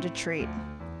my turn to treat.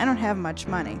 I don't have much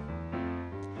money.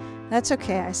 That's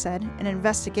okay, I said. An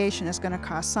investigation is going to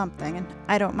cost something, and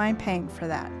I don't mind paying for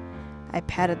that. I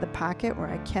patted the pocket where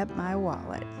I kept my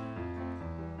wallet.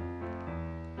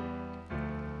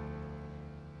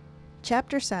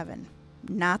 Chapter 7.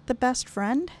 Not the best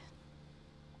friend?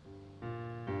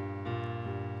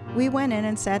 We went in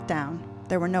and sat down.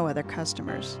 There were no other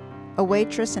customers. A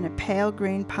waitress in a pale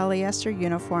green polyester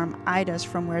uniform eyed us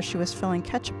from where she was filling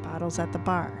ketchup bottles at the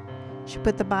bar. She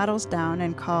put the bottles down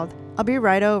and called, "I'll be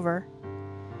right over."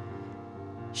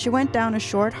 She went down a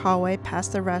short hallway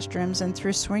past the restrooms and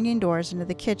through swinging doors into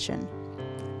the kitchen.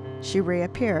 She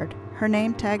reappeared. Her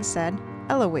name tag said,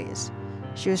 Eloise.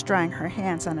 She was drying her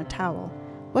hands on a towel.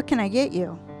 "What can I get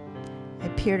you?" I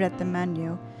peered at the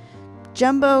menu.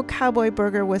 Jumbo cowboy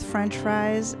burger with french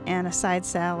fries and a side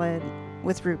salad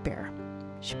with root beer.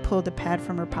 She pulled a pad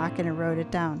from her pocket and wrote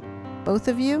it down. "Both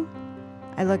of you?"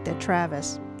 I looked at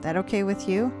Travis. "That okay with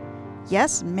you?"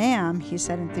 "Yes, ma'am," he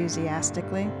said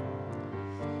enthusiastically.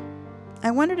 I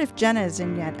wondered if Jenna is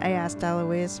in yet, I asked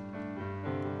Eloise.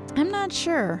 "I'm not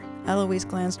sure." Eloise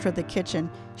glanced toward the kitchen.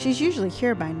 "She's usually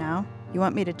here by now. You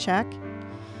want me to check?"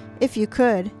 "If you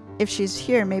could. If she's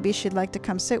here, maybe she'd like to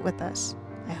come sit with us."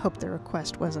 I hoped the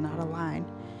request wasn't out of line.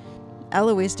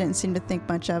 Eloise didn't seem to think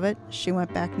much of it. She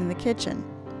went back into the kitchen.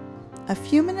 A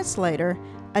few minutes later,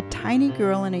 a tiny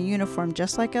girl in a uniform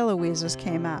just like Eloise's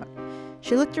came out.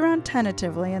 She looked around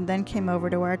tentatively and then came over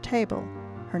to our table.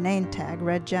 Her name tag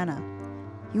read Jenna.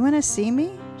 "You want to see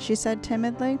me?" she said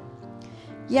timidly.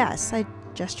 "Yes," I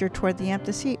gestured toward the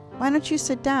empty seat. "Why don't you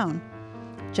sit down?"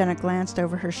 Jenna glanced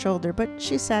over her shoulder, but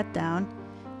she sat down.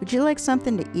 "Would you like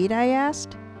something to eat?" I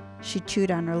asked. She chewed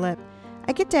on her lip.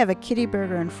 "I get to have a kitty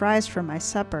burger and fries for my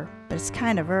supper, but it's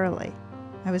kind of early."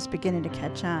 I was beginning to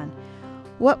catch on.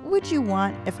 "What would you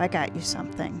want if I got you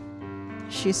something?"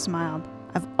 She smiled.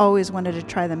 "I've always wanted to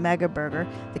try the Mega Burger,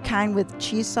 the kind with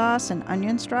cheese sauce and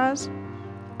onion straws."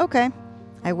 "Okay."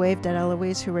 I waved at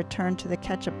Eloise, who returned to the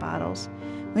ketchup bottles.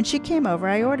 When she came over,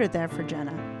 I ordered that for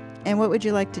Jenna. "And what would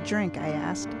you like to drink?" I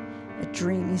asked. A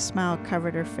dreamy smile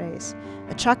covered her face.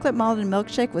 "A chocolate malted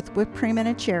milkshake with whipped cream and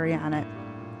a cherry on it."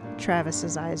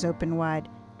 Travis's eyes opened wide.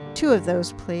 "2 of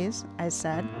those, please," I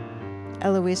said.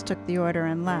 Eloise took the order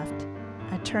and left.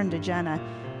 I turned to Jenna.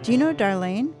 "Do you know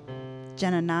Darlene?"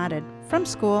 Jenna nodded. "From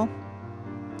school."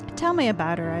 "Tell me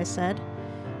about her," I said.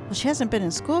 "Well, she hasn't been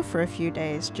in school for a few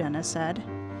days," Jenna said.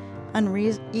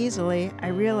 Uneasily, I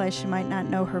realized she might not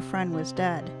know her friend was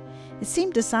dead. It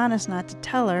seemed dishonest not to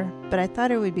tell her, but I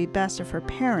thought it would be best if her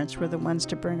parents were the ones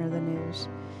to bring her the news.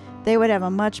 They would have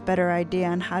a much better idea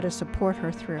on how to support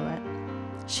her through it.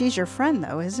 "She's your friend,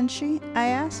 though, isn't she?" I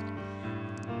asked.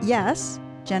 "Yes."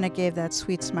 Jenna gave that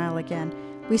sweet smile again.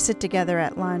 "We sit together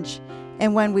at lunch,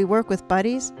 and when we work with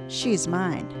buddies, she's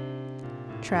mine."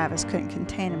 Travis couldn't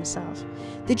contain himself.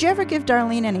 "Did you ever give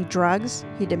Darlene any drugs?"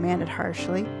 he demanded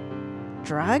harshly.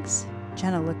 "Drugs?"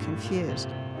 Jenna looked confused.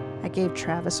 I gave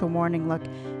Travis a warning look.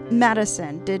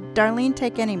 "Medicine. Did Darlene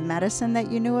take any medicine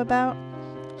that you knew about?"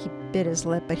 He bit his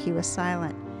lip, but he was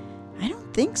silent. "I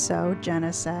don't think so,"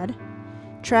 Jenna said.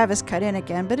 Travis cut in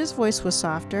again, but his voice was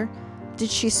softer. "Did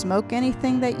she smoke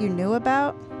anything that you knew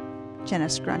about?" Jenna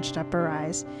scrunched up her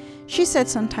eyes. She said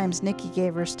sometimes Nikki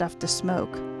gave her stuff to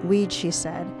smoke. Weed, she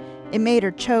said. It made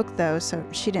her choke, though, so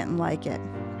she didn't like it.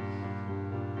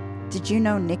 Did you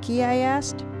know Nikki? I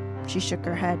asked. She shook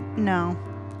her head. No.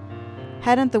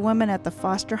 Hadn't the woman at the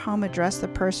foster home addressed the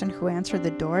person who answered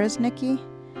the door as Nikki?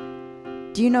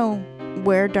 Do you know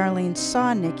where Darlene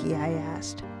saw Nikki? I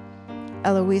asked.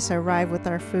 Eloisa arrived with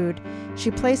our food.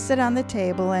 She placed it on the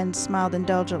table and smiled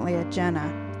indulgently at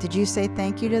Jenna. Did you say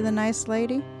thank you to the nice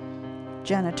lady?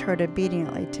 Jenna turned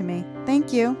obediently to me.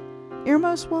 Thank you. You're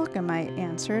most welcome, I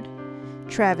answered.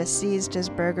 Travis seized his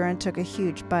burger and took a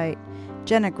huge bite.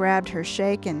 Jenna grabbed her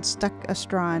shake and stuck a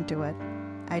straw into it.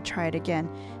 I tried again.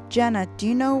 Jenna, do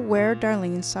you know where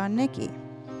Darlene saw Nikki?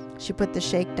 She put the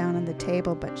shake down on the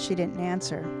table, but she didn't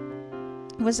answer.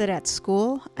 Was it at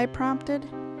school? I prompted.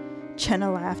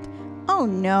 Jenna laughed. Oh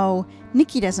no,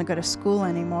 Nikki doesn't go to school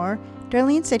anymore.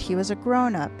 Darlene said he was a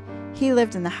grown-up. He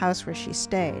lived in the house where she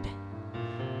stayed.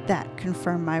 That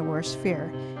confirmed my worst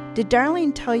fear. Did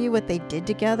Darlene tell you what they did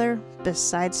together,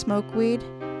 besides smoke weed?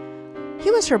 He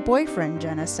was her boyfriend,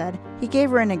 Jenna said. He gave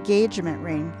her an engagement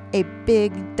ring, a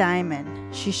big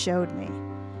diamond. She showed me.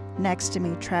 Next to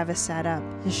me, Travis sat up,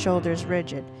 his shoulders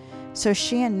rigid. So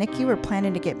she and Nikki were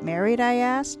planning to get married, I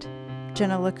asked.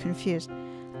 Jenna looked confused.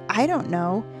 I don't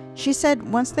know. She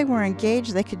said once they were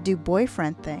engaged, they could do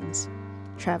boyfriend things.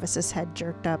 Travis's head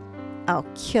jerked up. I'll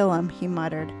kill him, he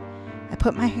muttered. I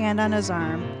put my hand on his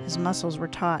arm. His muscles were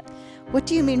taut. What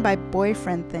do you mean by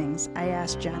boyfriend things? I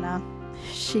asked Jenna.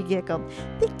 She giggled.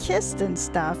 They kissed and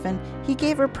stuff, and he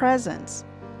gave her presents.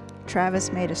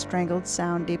 Travis made a strangled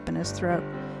sound deep in his throat.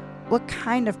 What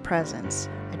kind of presents?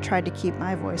 I tried to keep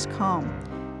my voice calm.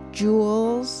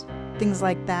 Jewels, things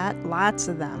like that, lots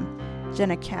of them.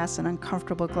 Jenna cast an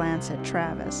uncomfortable glance at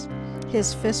Travis.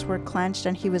 His fists were clenched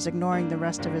and he was ignoring the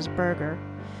rest of his burger.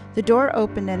 The door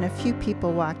opened and a few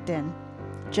people walked in.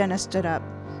 Jenna stood up.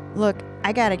 Look,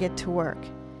 I gotta get to work.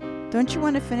 Don't you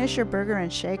want to finish your burger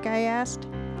and shake? I asked.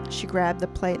 She grabbed the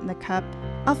plate and the cup.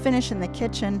 I'll finish in the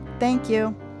kitchen. Thank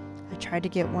you. I tried to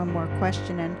get one more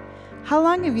question in. How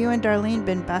long have you and Darlene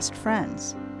been best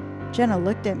friends? Jenna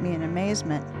looked at me in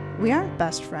amazement. We aren't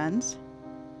best friends.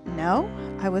 No?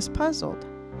 I was puzzled.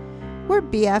 We're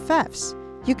BFFs.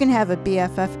 You can have a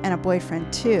BFF and a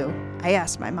boyfriend too. I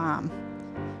asked my mom.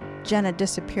 Jenna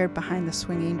disappeared behind the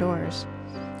swinging doors.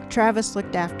 Travis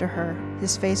looked after her.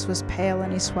 His face was pale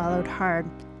and he swallowed hard.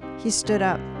 He stood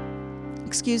up.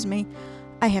 Excuse me,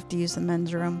 I have to use the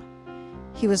men's room.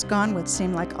 He was gone what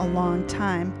seemed like a long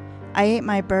time. I ate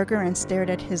my burger and stared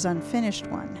at his unfinished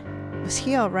one. Was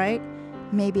he all right?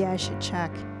 Maybe I should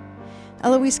check.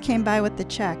 Eloise came by with the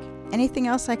check. Anything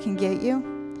else I can get you?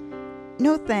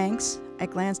 No, thanks. I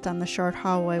glanced down the short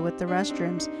hallway with the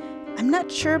restrooms. I'm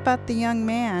not sure about the young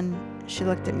man. She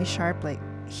looked at me sharply.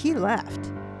 He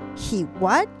left. He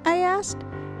what? I asked.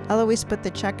 Eloise put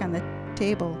the check on the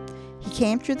table. He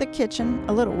came through the kitchen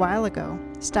a little while ago,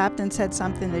 stopped and said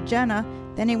something to Jenna,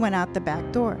 then he went out the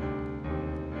back door.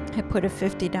 I put a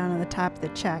 $50 down on the top of the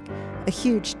check, a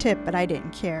huge tip, but I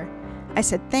didn't care. I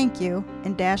said thank you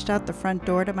and dashed out the front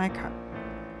door to my car.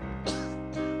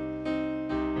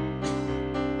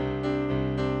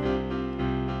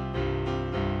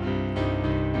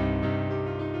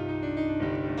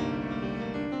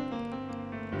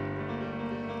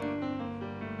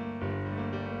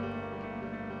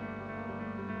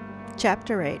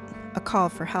 Chapter 8. A Call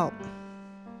for Help.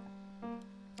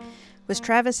 Was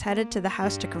Travis headed to the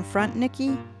house to confront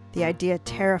Nikki? The idea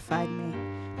terrified me.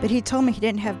 But he told me he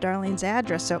didn't have Darlene's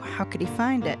address, so how could he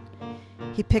find it?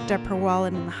 He picked up her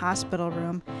wallet in the hospital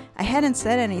room. I hadn't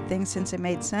said anything since it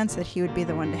made sense that he would be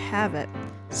the one to have it.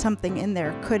 Something in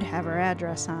there could have her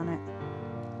address on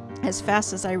it. As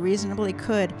fast as I reasonably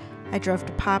could, I drove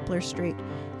to Poplar Street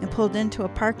and pulled into a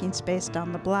parking space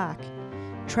down the block.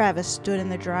 Travis stood in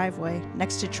the driveway,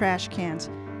 next to trash cans,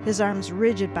 his arms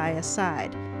rigid by his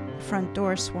side. The front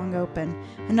door swung open.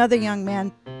 Another young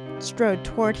man strode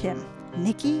toward him.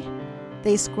 Nikki?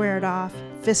 They squared off,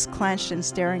 fists clenched and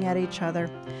staring at each other.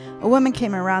 A woman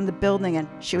came around the building and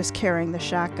she was carrying the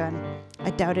shotgun.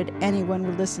 I doubted anyone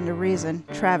would listen to reason,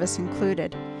 Travis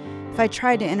included. If I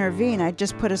tried to intervene, I'd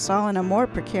just put us all in a more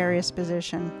precarious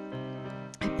position.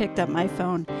 I picked up my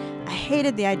phone. I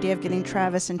hated the idea of getting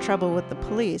Travis in trouble with the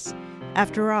police.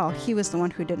 After all, he was the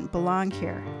one who didn't belong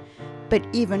here. But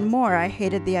even more, I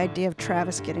hated the idea of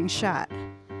Travis getting shot.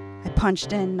 I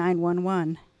punched in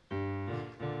 911.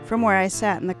 From where I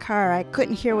sat in the car, I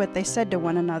couldn't hear what they said to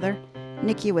one another.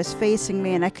 Nikki was facing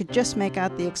me, and I could just make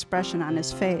out the expression on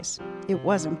his face. It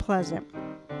wasn't pleasant.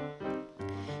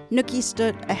 Nookie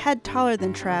stood a head taller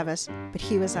than Travis, but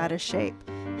he was out of shape.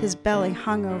 His belly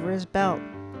hung over his belt.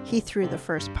 He threw the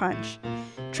first punch.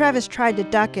 Travis tried to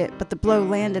duck it, but the blow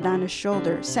landed on his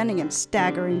shoulder, sending him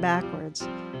staggering backwards.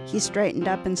 He straightened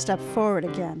up and stepped forward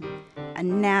again. A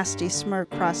nasty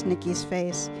smirk crossed Nicky's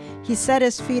face. He set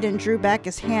his feet and drew back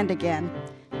his hand again.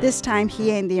 This time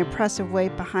he aimed the impressive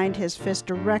weight behind his fist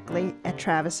directly at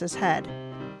Travis's head.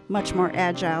 Much more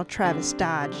agile, Travis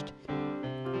dodged.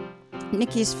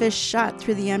 Nicky's fist shot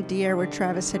through the empty air where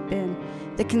Travis had been.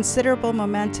 The considerable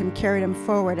momentum carried him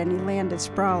forward and he landed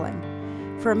sprawling.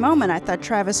 For a moment I thought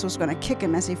Travis was going to kick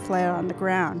him as he flailed on the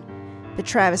ground, but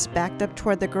Travis backed up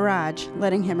toward the garage,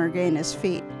 letting him regain his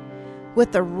feet.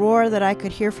 With a roar that I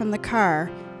could hear from the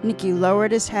car, Nicky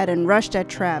lowered his head and rushed at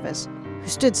Travis, who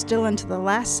stood still until the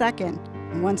last second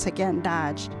and once again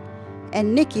dodged.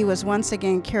 And Nicky was once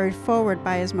again carried forward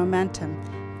by his momentum,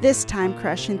 this time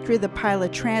crashing through the pile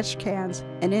of trash cans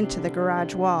and into the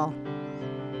garage wall.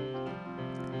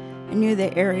 I knew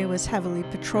the area was heavily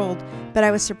patrolled, but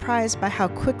I was surprised by how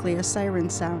quickly a siren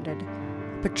sounded.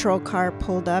 A patrol car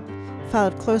pulled up,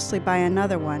 followed closely by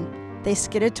another one. They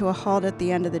skidded to a halt at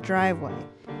the end of the driveway.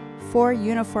 4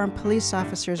 uniformed police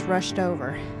officers rushed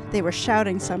over. They were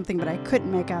shouting something, but I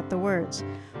couldn't make out the words.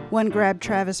 One grabbed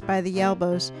Travis by the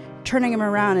elbows, turning him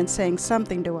around and saying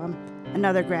something to him.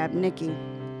 Another grabbed Nicky.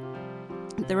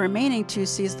 The remaining 2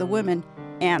 seized the woman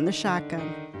and the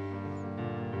shotgun.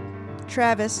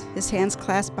 Travis, his hands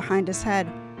clasped behind his head,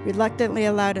 reluctantly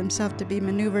allowed himself to be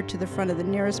maneuvered to the front of the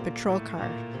nearest patrol car.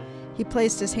 He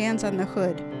placed his hands on the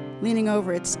hood, leaning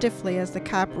over it stiffly as the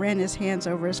cop ran his hands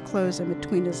over his clothes and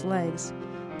between his legs.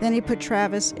 Then he put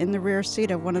Travis in the rear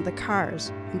seat of one of the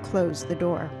cars and closed the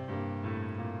door.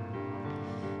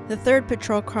 The 3rd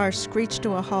patrol car screeched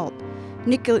to a halt.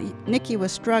 Nicky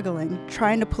was struggling,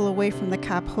 trying to pull away from the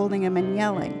cop holding him and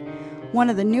yelling. One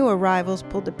of the new arrivals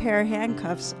pulled a pair of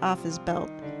handcuffs off his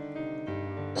belt.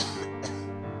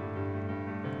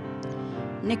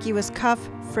 Nicky was cuffed,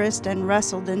 frisked, and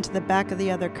wrestled into the back of the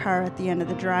other car at the end of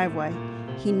the driveway.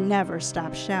 He never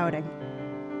stopped shouting.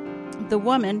 The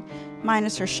woman,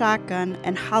 minus her shotgun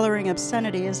and hollering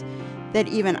obscenities that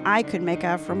even I could make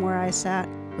out from where I sat,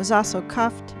 was also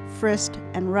cuffed, frisked,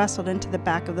 and wrestled into the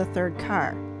back of the 3rd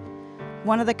car.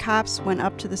 One of the cops went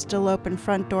up to the still open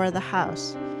front door of the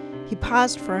house. He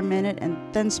paused for a minute and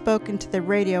then spoke into the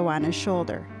radio on his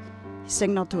shoulder. He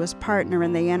signaled to his partner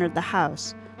and they entered the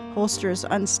house, holsters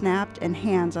unsnapped and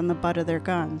hands on the butt of their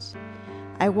guns.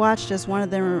 I watched as one of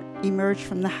them emerged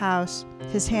from the house,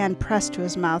 his hand pressed to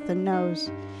his mouth and nose.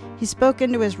 He spoke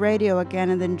into his radio again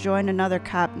and then joined another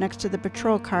cop next to the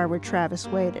patrol car where Travis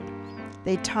waited.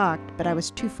 They talked, but I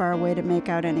was too far away to make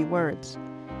out any words.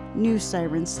 New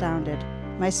sirens sounded,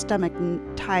 my stomach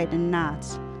tied in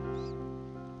knots.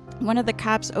 One of the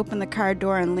cops opened the car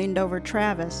door and leaned over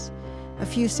Travis. A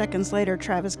few seconds later,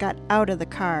 Travis got out of the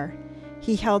car.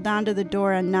 He held onto the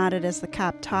door and nodded as the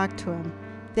cop talked to him.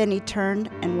 Then he turned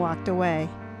and walked away.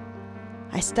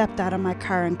 I stepped out of my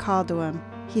car and called to him.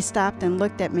 He stopped and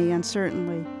looked at me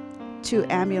uncertainly. 2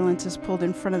 ambulances pulled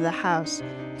in front of the house.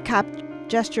 The cop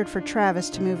gestured for Travis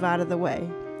to move out of the way.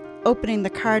 Opening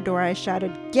the car door, I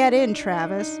shouted, "Get in,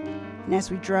 Travis!" And as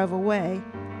we drove away,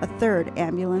 a 3rd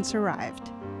ambulance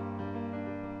arrived.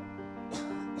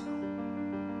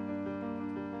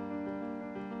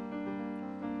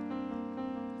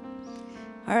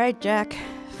 All right, Jack.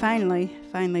 Finally,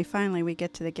 we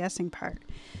get to the guessing part.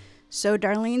 So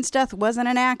Darlene's death wasn't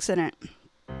an accident.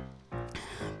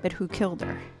 But who killed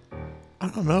her? I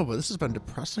don't know, but this has been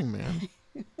depressing, man.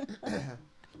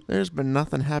 There's been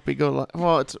nothing happy-go-lucky.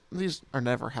 Well, these are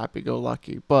never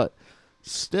happy-go-lucky, but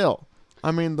still.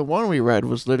 I mean, the one we read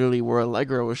was literally where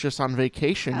Allegra was just on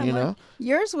vacation, you know?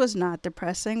 Yours was not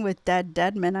depressing with Dead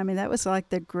Deadman. I mean, that was like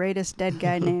the greatest dead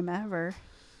guy name ever.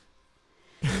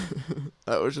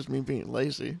 That was just me being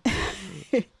lazy.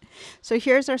 So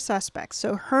here's our suspects.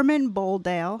 So Herman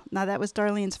Boldale, now that was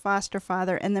Darlene's foster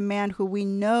father, and the man who we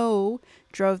know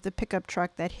drove the pickup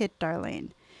truck that hit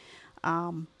Darlene.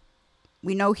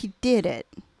 We know he did it,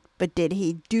 but did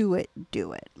he do it?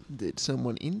 Did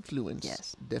someone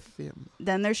influence the film?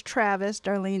 Then there's Travis,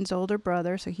 Darlene's older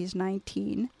brother, so he's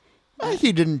 19.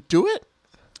 He didn't do it.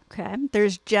 Okay.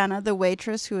 There's Jenna, the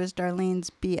waitress, who is Darlene's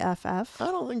BFF.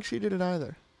 I don't think she did it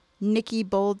either. Nicky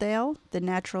Boldale, the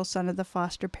natural son of the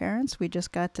foster parents. We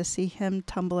just got to see him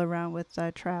tumble around with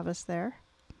Travis there.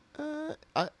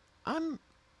 I'm...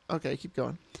 Okay, keep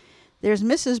going. There's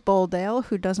Mrs. Boldale,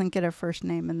 who doesn't get a first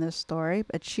name in this story,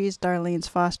 but she's Darlene's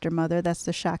foster mother. That's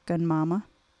the shotgun mama.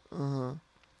 Uh-huh.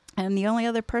 And the only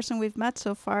other person we've met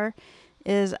so far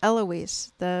is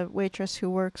Eloise, the waitress who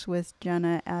works with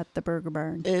Jenna at the Burger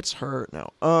Barn. It's her.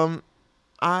 No.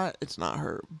 It's not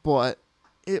her, but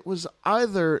it was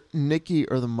either Nikki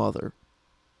or the mother.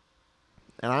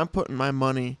 And I'm putting my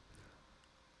money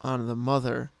on the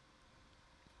mother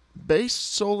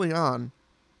based solely on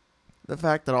the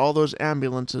fact that all those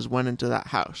ambulances went into that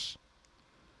house.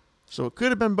 So it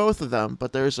could have been both of them,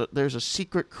 but there's a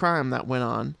secret crime that went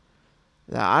on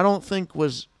that I don't think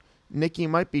was Nikki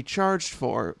might be charged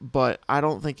for, but I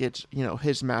don't think it's,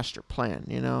 his master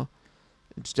plan,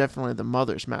 It's definitely the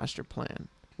mother's master plan,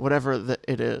 whatever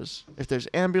it is. If there's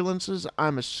ambulances,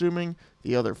 I'm assuming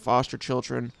the other foster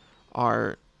children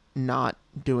are not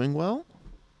doing well,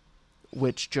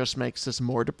 which just makes this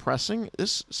more depressing.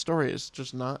 This story is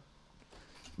just not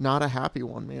a happy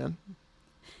one, man.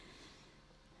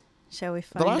 Shall we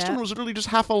find out? The last one was literally just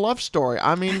half a love story.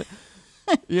 I mean,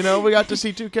 we got to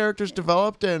see two characters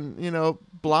developed and,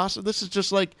 blossom. This is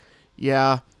just like,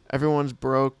 yeah, everyone's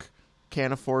broke,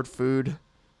 can't afford food.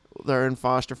 They're in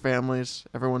foster families.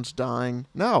 Everyone's dying.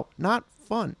 No, not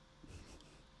fun.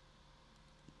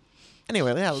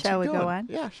 Anyway, yeah, let's Shall we keep going. go on?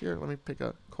 Yeah, sure. Let me pick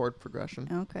a chord progression.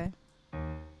 Okay.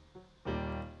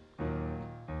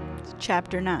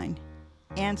 Chapter 9.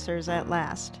 Answers at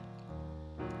Last.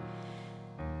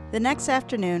 The next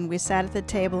afternoon, we sat at the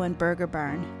table in Burger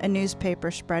Barn, a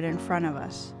newspaper spread in front of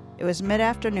us. It was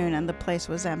mid-afternoon and the place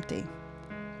was empty.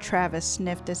 Travis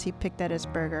sniffed as he picked at his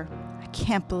burger. I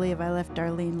can't believe I left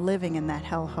Darlene living in that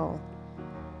hellhole.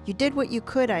 You did what you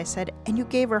could, I said, and you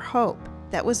gave her hope.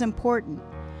 That was important.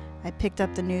 I picked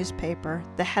up the newspaper.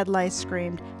 The headlines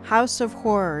screamed, House of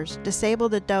Horrors,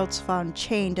 disabled adults found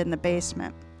chained in the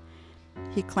basement.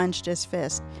 He clenched his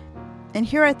fist. And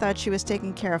here I thought she was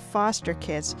taking care of foster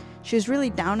kids. She was really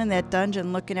down in that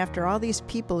dungeon looking after all these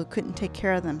people who couldn't take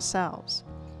care of themselves.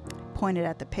 I pointed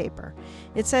at the paper.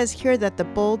 It says here that the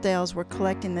Bulldales were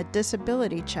collecting the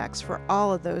disability checks for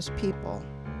all of those people.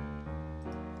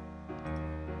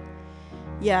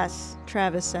 Yes,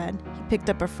 Travis said. He picked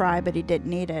up a fry, but he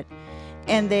didn't eat it.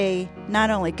 And they not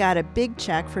only got a big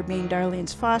check for being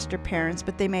Darlene's foster parents,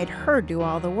 but they made her do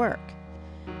all the work.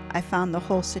 I found the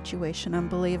whole situation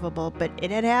unbelievable, but it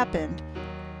had happened.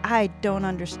 I don't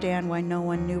understand why no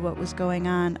one knew what was going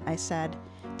on, I said.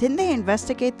 Didn't they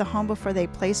investigate the home before they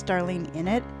placed Darlene in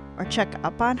it, or check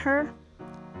up on her?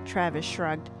 Travis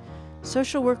shrugged.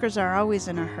 Social workers are always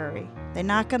in a hurry. They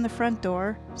knock on the front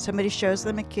door, somebody shows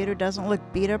them a kid who doesn't look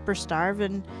beat up or starved,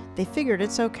 and they figured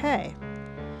it's okay.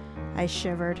 I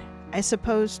shivered. I was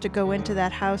supposed to go into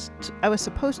that house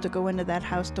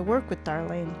to work with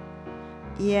Darlene.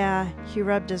 Yeah, he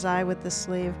rubbed his eye with the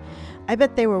sleeve. I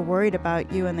bet they were worried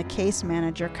about you and the case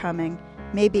manager coming,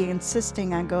 maybe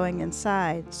insisting on going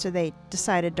inside, so they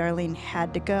decided Darlene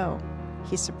had to go.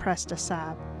 He suppressed a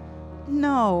sob.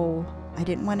 No, I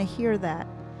didn't want to hear that.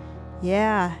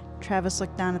 Yeah, Travis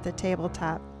looked down at the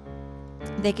tabletop.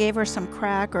 They gave her some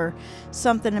crack or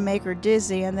something to make her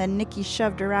dizzy, and then Nikki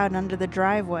shoved her out under the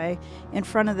driveway in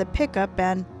front of the pickup,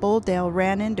 and Bulldale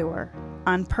ran into her,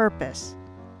 on purpose.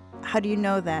 How do you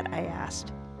know that? I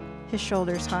asked. His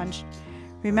shoulders hunched.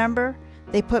 Remember,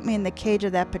 they put me in the cage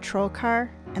of that patrol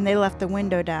car, and they left the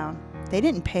window down. They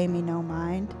didn't pay me no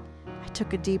mind. I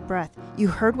took a deep breath. You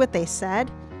heard what they said?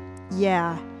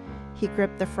 Yeah. He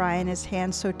gripped the fry in his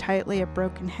hand so tightly it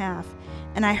broke in half.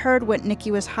 And I heard what Nikki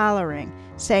was hollering,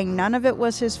 saying none of it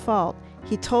was his fault.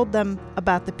 He told them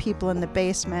about the people in the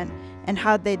basement and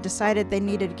how they decided they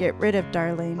needed to get rid of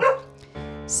Darlene.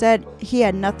 Said he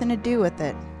had nothing to do with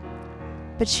it.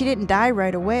 But she didn't die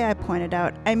right away, I pointed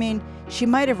out. I mean, she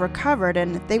might have recovered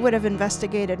and they would have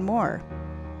investigated more.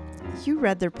 You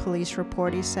read their police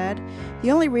report, he said. The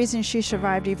only reason she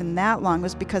survived even that long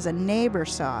was because a neighbor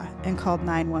saw and called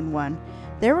 911.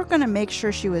 They were going to make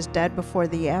sure she was dead before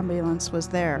the ambulance was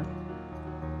there.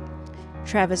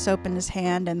 Travis opened his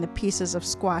hand and the pieces of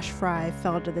squash fry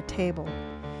fell to the table.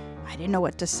 I didn't know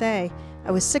what to say.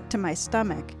 I was sick to my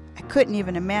stomach. I couldn't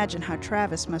even imagine how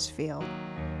Travis must feel.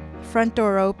 The front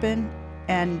door opened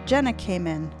and Jenna came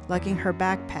in, lugging her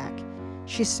backpack.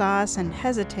 She saw us and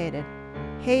hesitated.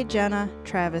 Hey, Jenna,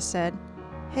 Travis said.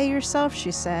 Hey yourself,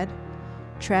 she said.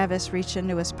 Travis reached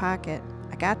into his pocket.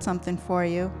 I got something for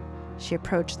you. She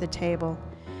approached the table.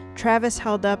 Travis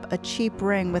held up a cheap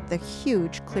ring with a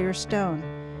huge clear stone.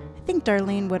 I think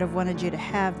Darlene would have wanted you to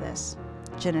have this.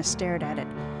 Jenna stared at it.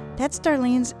 That's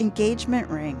Darlene's engagement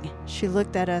ring. She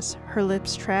looked at us, her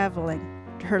lips trembling.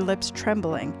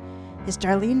 Is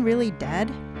Darlene really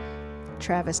dead?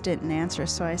 Travis didn't answer,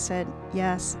 so I said,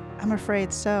 Yes, I'm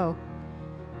afraid so.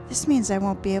 This means I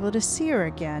won't be able to see her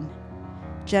again.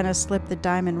 Jenna slipped the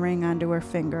diamond ring onto her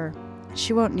finger.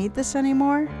 She won't need this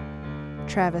anymore?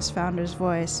 Travis found his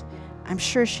voice. I'm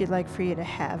sure she'd like for you to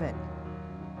have it.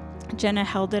 Jenna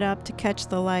held it up to catch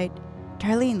the light.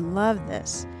 Darlene loved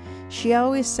this. She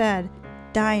always said,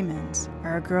 "Diamonds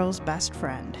are a girl's best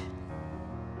friend."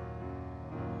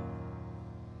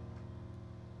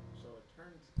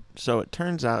 So it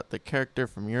turns out the character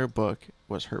from your book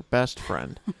was her best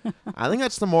friend. I think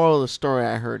that's the moral of the story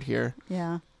I heard here.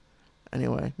 Yeah.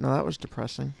 Anyway, no, that was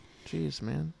depressing. Jeez,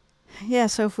 man. Yeah,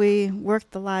 so if we work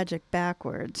the logic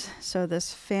backwards, so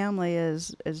this family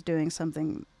is doing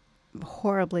something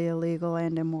horribly illegal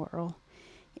and immoral.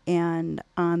 And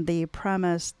on the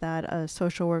premise that a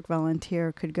social work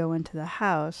volunteer could go into the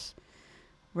house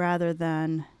rather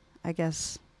than, I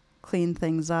guess, clean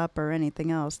things up or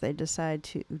anything else, they decide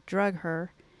to drug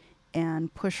her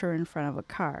and push her in front of a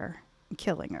car,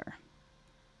 killing her.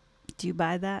 Do you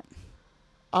buy that?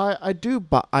 I do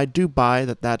buy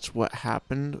that that's what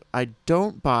happened. I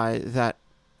don't buy that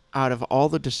out of all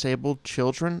the disabled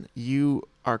children you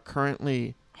are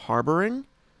currently harboring,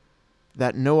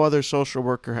 that no other social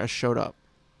worker has showed up.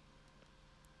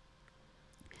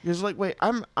 Because, like, wait,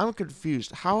 I'm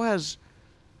confused. How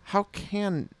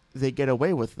can they get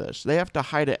away with this? They have to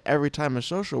hide it every time a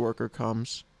social worker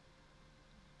comes.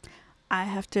 I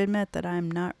have to admit that I'm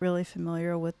not really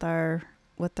familiar with our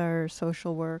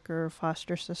social work or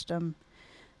foster system.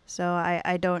 So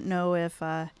I don't know if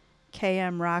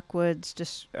K.M. Rockwood's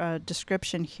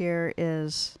description here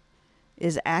is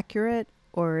accurate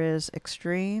or is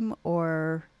extreme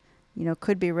or,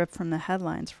 could be ripped from the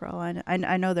headlines for all I know.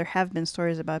 I know there have been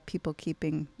stories about people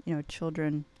keeping,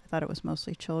 children, I thought it was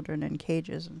mostly children, in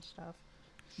cages and stuff.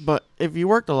 But if you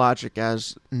work the logic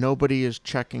as nobody is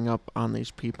checking up on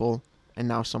these people and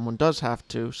now someone does have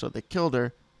to, so they killed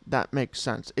her, that makes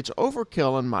sense. It's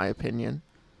overkill in my opinion.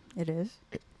 It is?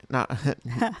 Not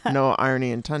no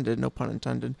irony intended, no pun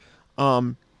intended.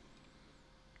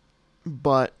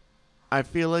 But I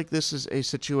feel like this is a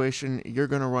situation you're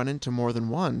going to run into more than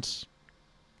once.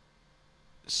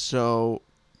 So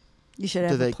you should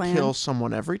have do they a plan. kill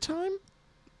someone every time?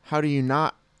 How do you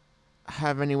not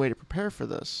have any way to prepare for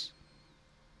this?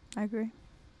 I agree.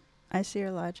 I see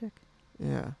your logic.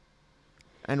 Yeah.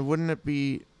 And wouldn't it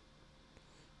be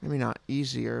maybe not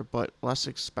easier, but less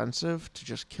expensive to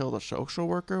just kill the social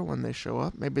worker when they show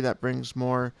up? Maybe that brings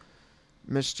more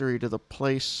mystery to the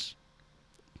place.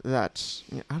 That's,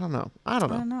 I don't know. I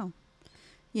don't know.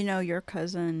 Your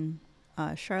cousin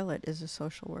Charlotte is a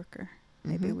social worker.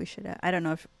 Maybe Mm-hmm. we should. I don't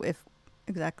know if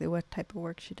exactly what type of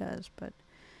work she does, but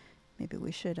maybe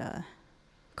we should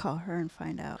call her and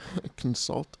find out.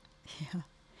 Consult. Yeah.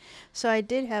 So I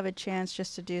did have a chance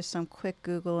just to do some quick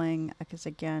Googling because,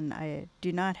 again, I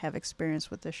do not have experience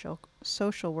with the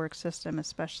social work system,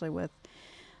 especially with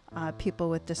people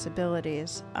with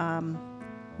disabilities.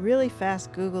 Really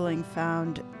fast Googling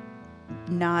found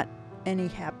not any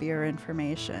happier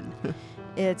information.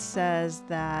 It says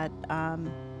that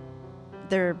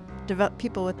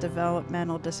people with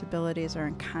developmental disabilities are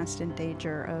in constant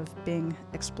danger of being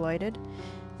exploited.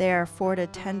 They are 4 to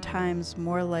 10 times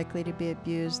more likely to be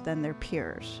abused than their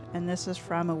peers. And this is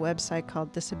from a website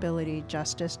called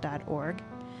disabilityjustice.org.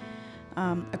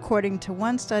 According to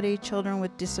one study, children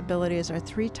with disabilities are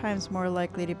 3 times more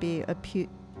likely to be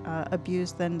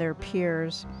abused than their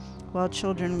peers, while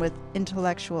children with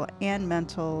intellectual and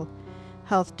mental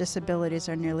health disabilities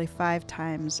are nearly 5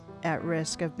 times at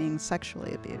risk of being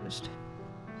sexually abused.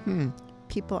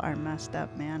 People are messed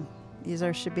up, man. These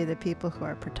should be the people who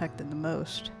are protected the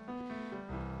most.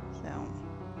 So,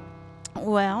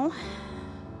 well,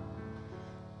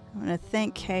 I want to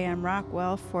thank K.M.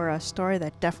 Rockwell for a story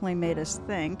that definitely made us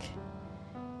think.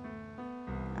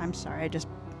 I'm sorry, I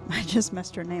just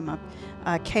messed her name up.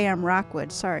 K.M.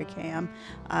 Rockwood, sorry, K.M.,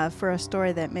 for a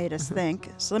story that made us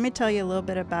think. So let me tell you a little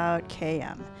bit about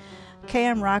K.M.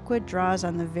 K.M. Rockwood draws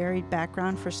on the varied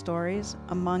background for stories,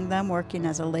 among them working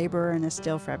as a laborer in a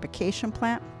steel fabrication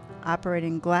plant,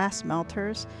 operating glass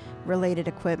melters, related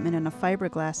equipment in a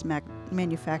fiberglass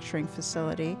manufacturing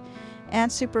facility,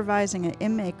 and supervising an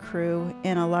inmate crew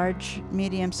in a large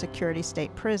medium security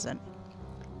state prison.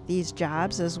 These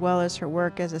jobs, as well as her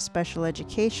work as a special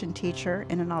education teacher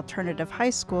in an alternative high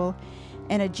school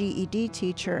and a GED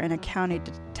teacher in a county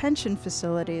detention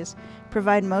facilities,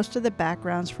 provide most of the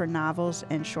backgrounds for novels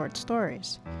and short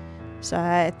stories. So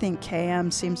I think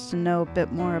KM seems to know a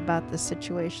bit more about the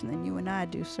situation than you and I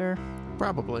do, sir.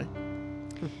 Probably.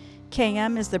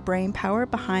 KM is the brainpower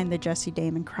behind the Jesse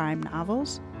Damon crime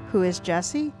novels. Who is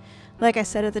Jesse? Like I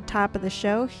said at the top of the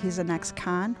show, he's an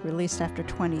ex-con, released after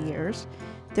 20 years.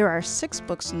 There are 6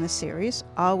 books in the series,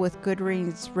 all with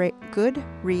Goodreads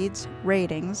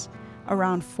ratings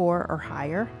around 4 or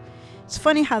higher. It's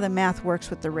funny how the math works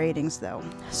with the ratings, though.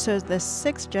 So the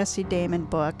 6th Jesse Damon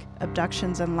book,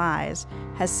 Abductions and Lies,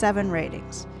 has 7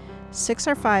 ratings. 6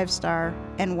 are 5-star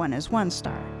and 1 is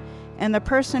 1-star. And the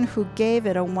person who gave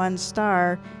it a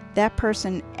 1-star, that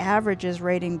person averages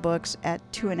rating books at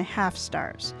 2.5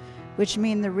 stars, which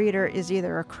mean the reader is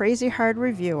either a crazy hard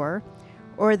reviewer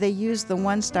or they use the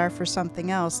 1-star for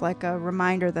something else, like a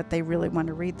reminder that they really want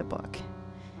to read the book.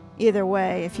 Either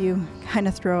way, if you kind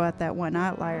of throw out that one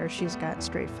outlier, she's got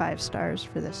straight 5 stars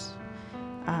for this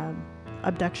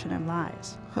Abduction and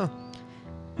Lies. Huh.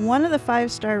 One of the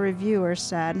 5-star reviewers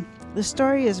said, "The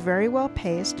story is very well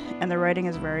paced and the writing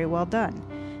is very well done.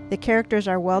 The characters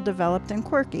are well developed and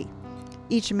quirky.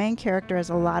 Each main character has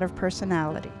a lot of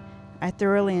personality. I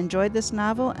thoroughly enjoyed this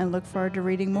novel and look forward to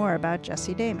reading more about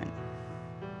Jesse Damon."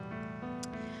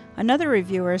 Another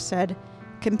reviewer said,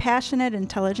 "Compassionate,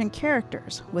 intelligent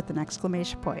characters," with an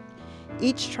exclamation point,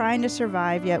 each trying to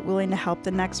survive yet willing to help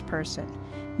the next person,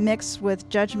 mixed with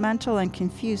judgmental and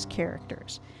confused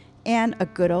characters, and a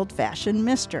good old-fashioned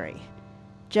mystery.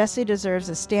 Jesse deserves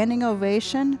a standing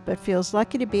ovation, but feels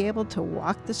lucky to be able to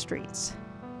walk the streets.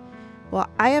 Well,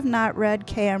 I have not read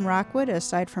K.M. Rockwood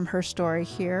aside from her story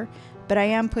here, but I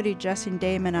am putting Jesse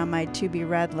Damon on my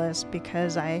to-be-read list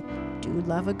because I do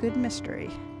love a good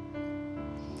mystery.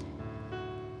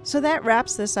 So that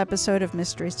wraps this episode of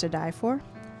Mysteries to Die For.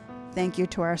 Thank you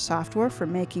to our software for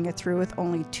making it through with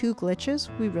only 2 glitches.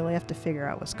 We really have to figure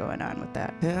out what's going on with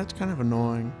that. Yeah, it's kind of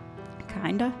annoying.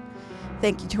 Kinda.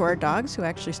 Thank you to our dogs who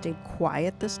actually stayed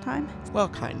quiet this time. Well,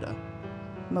 kinda.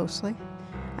 Mostly.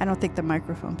 I don't think the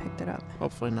microphone picked it up.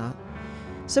 Hopefully not.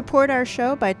 Support our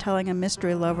show by telling a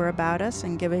mystery lover about us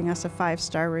and giving us a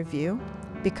 5-star review.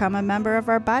 Become a member of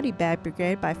our Body Bag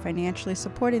Brigade by financially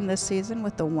supporting this season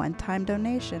with a one-time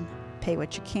donation. Pay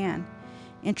what you can.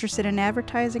 Interested in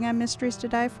advertising on Mysteries to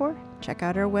Die For? Check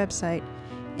out our website.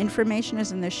 Information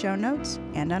is in the show notes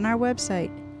and on our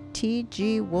website,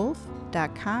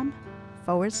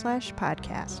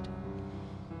 tgwolf.com/podcast.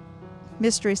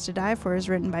 Mysteries to Die For is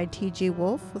written by T.G.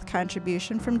 Wolf with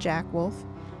contribution from Jack Wolf.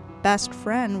 Best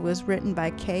Friend was written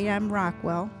by K.M.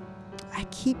 Rockwell. I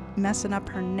keep messing up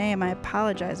her name. I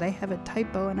apologize. I have a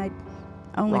typo and I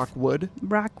only... Rockwood.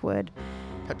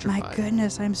 Petrified. My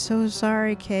goodness, I'm so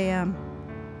sorry, KM.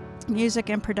 Music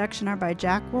and production are by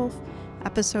Jack Wolf.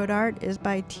 Episode art is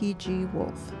by T.G.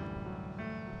 Wolf.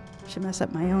 Should mess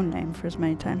up my own name for as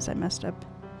many times I messed up.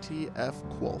 T.F.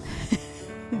 Wolf.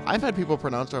 I've had people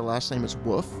pronounce their last name as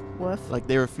Wolf. Wolf. Like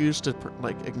they refuse to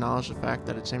acknowledge the fact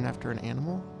that it's named after an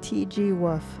animal. T.G.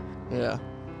 Wolf. Yeah.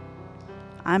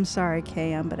 I'm sorry,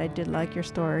 KM, but I did like your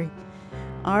story.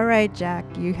 All right, Jack,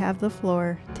 you have the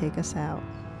floor. Take us out.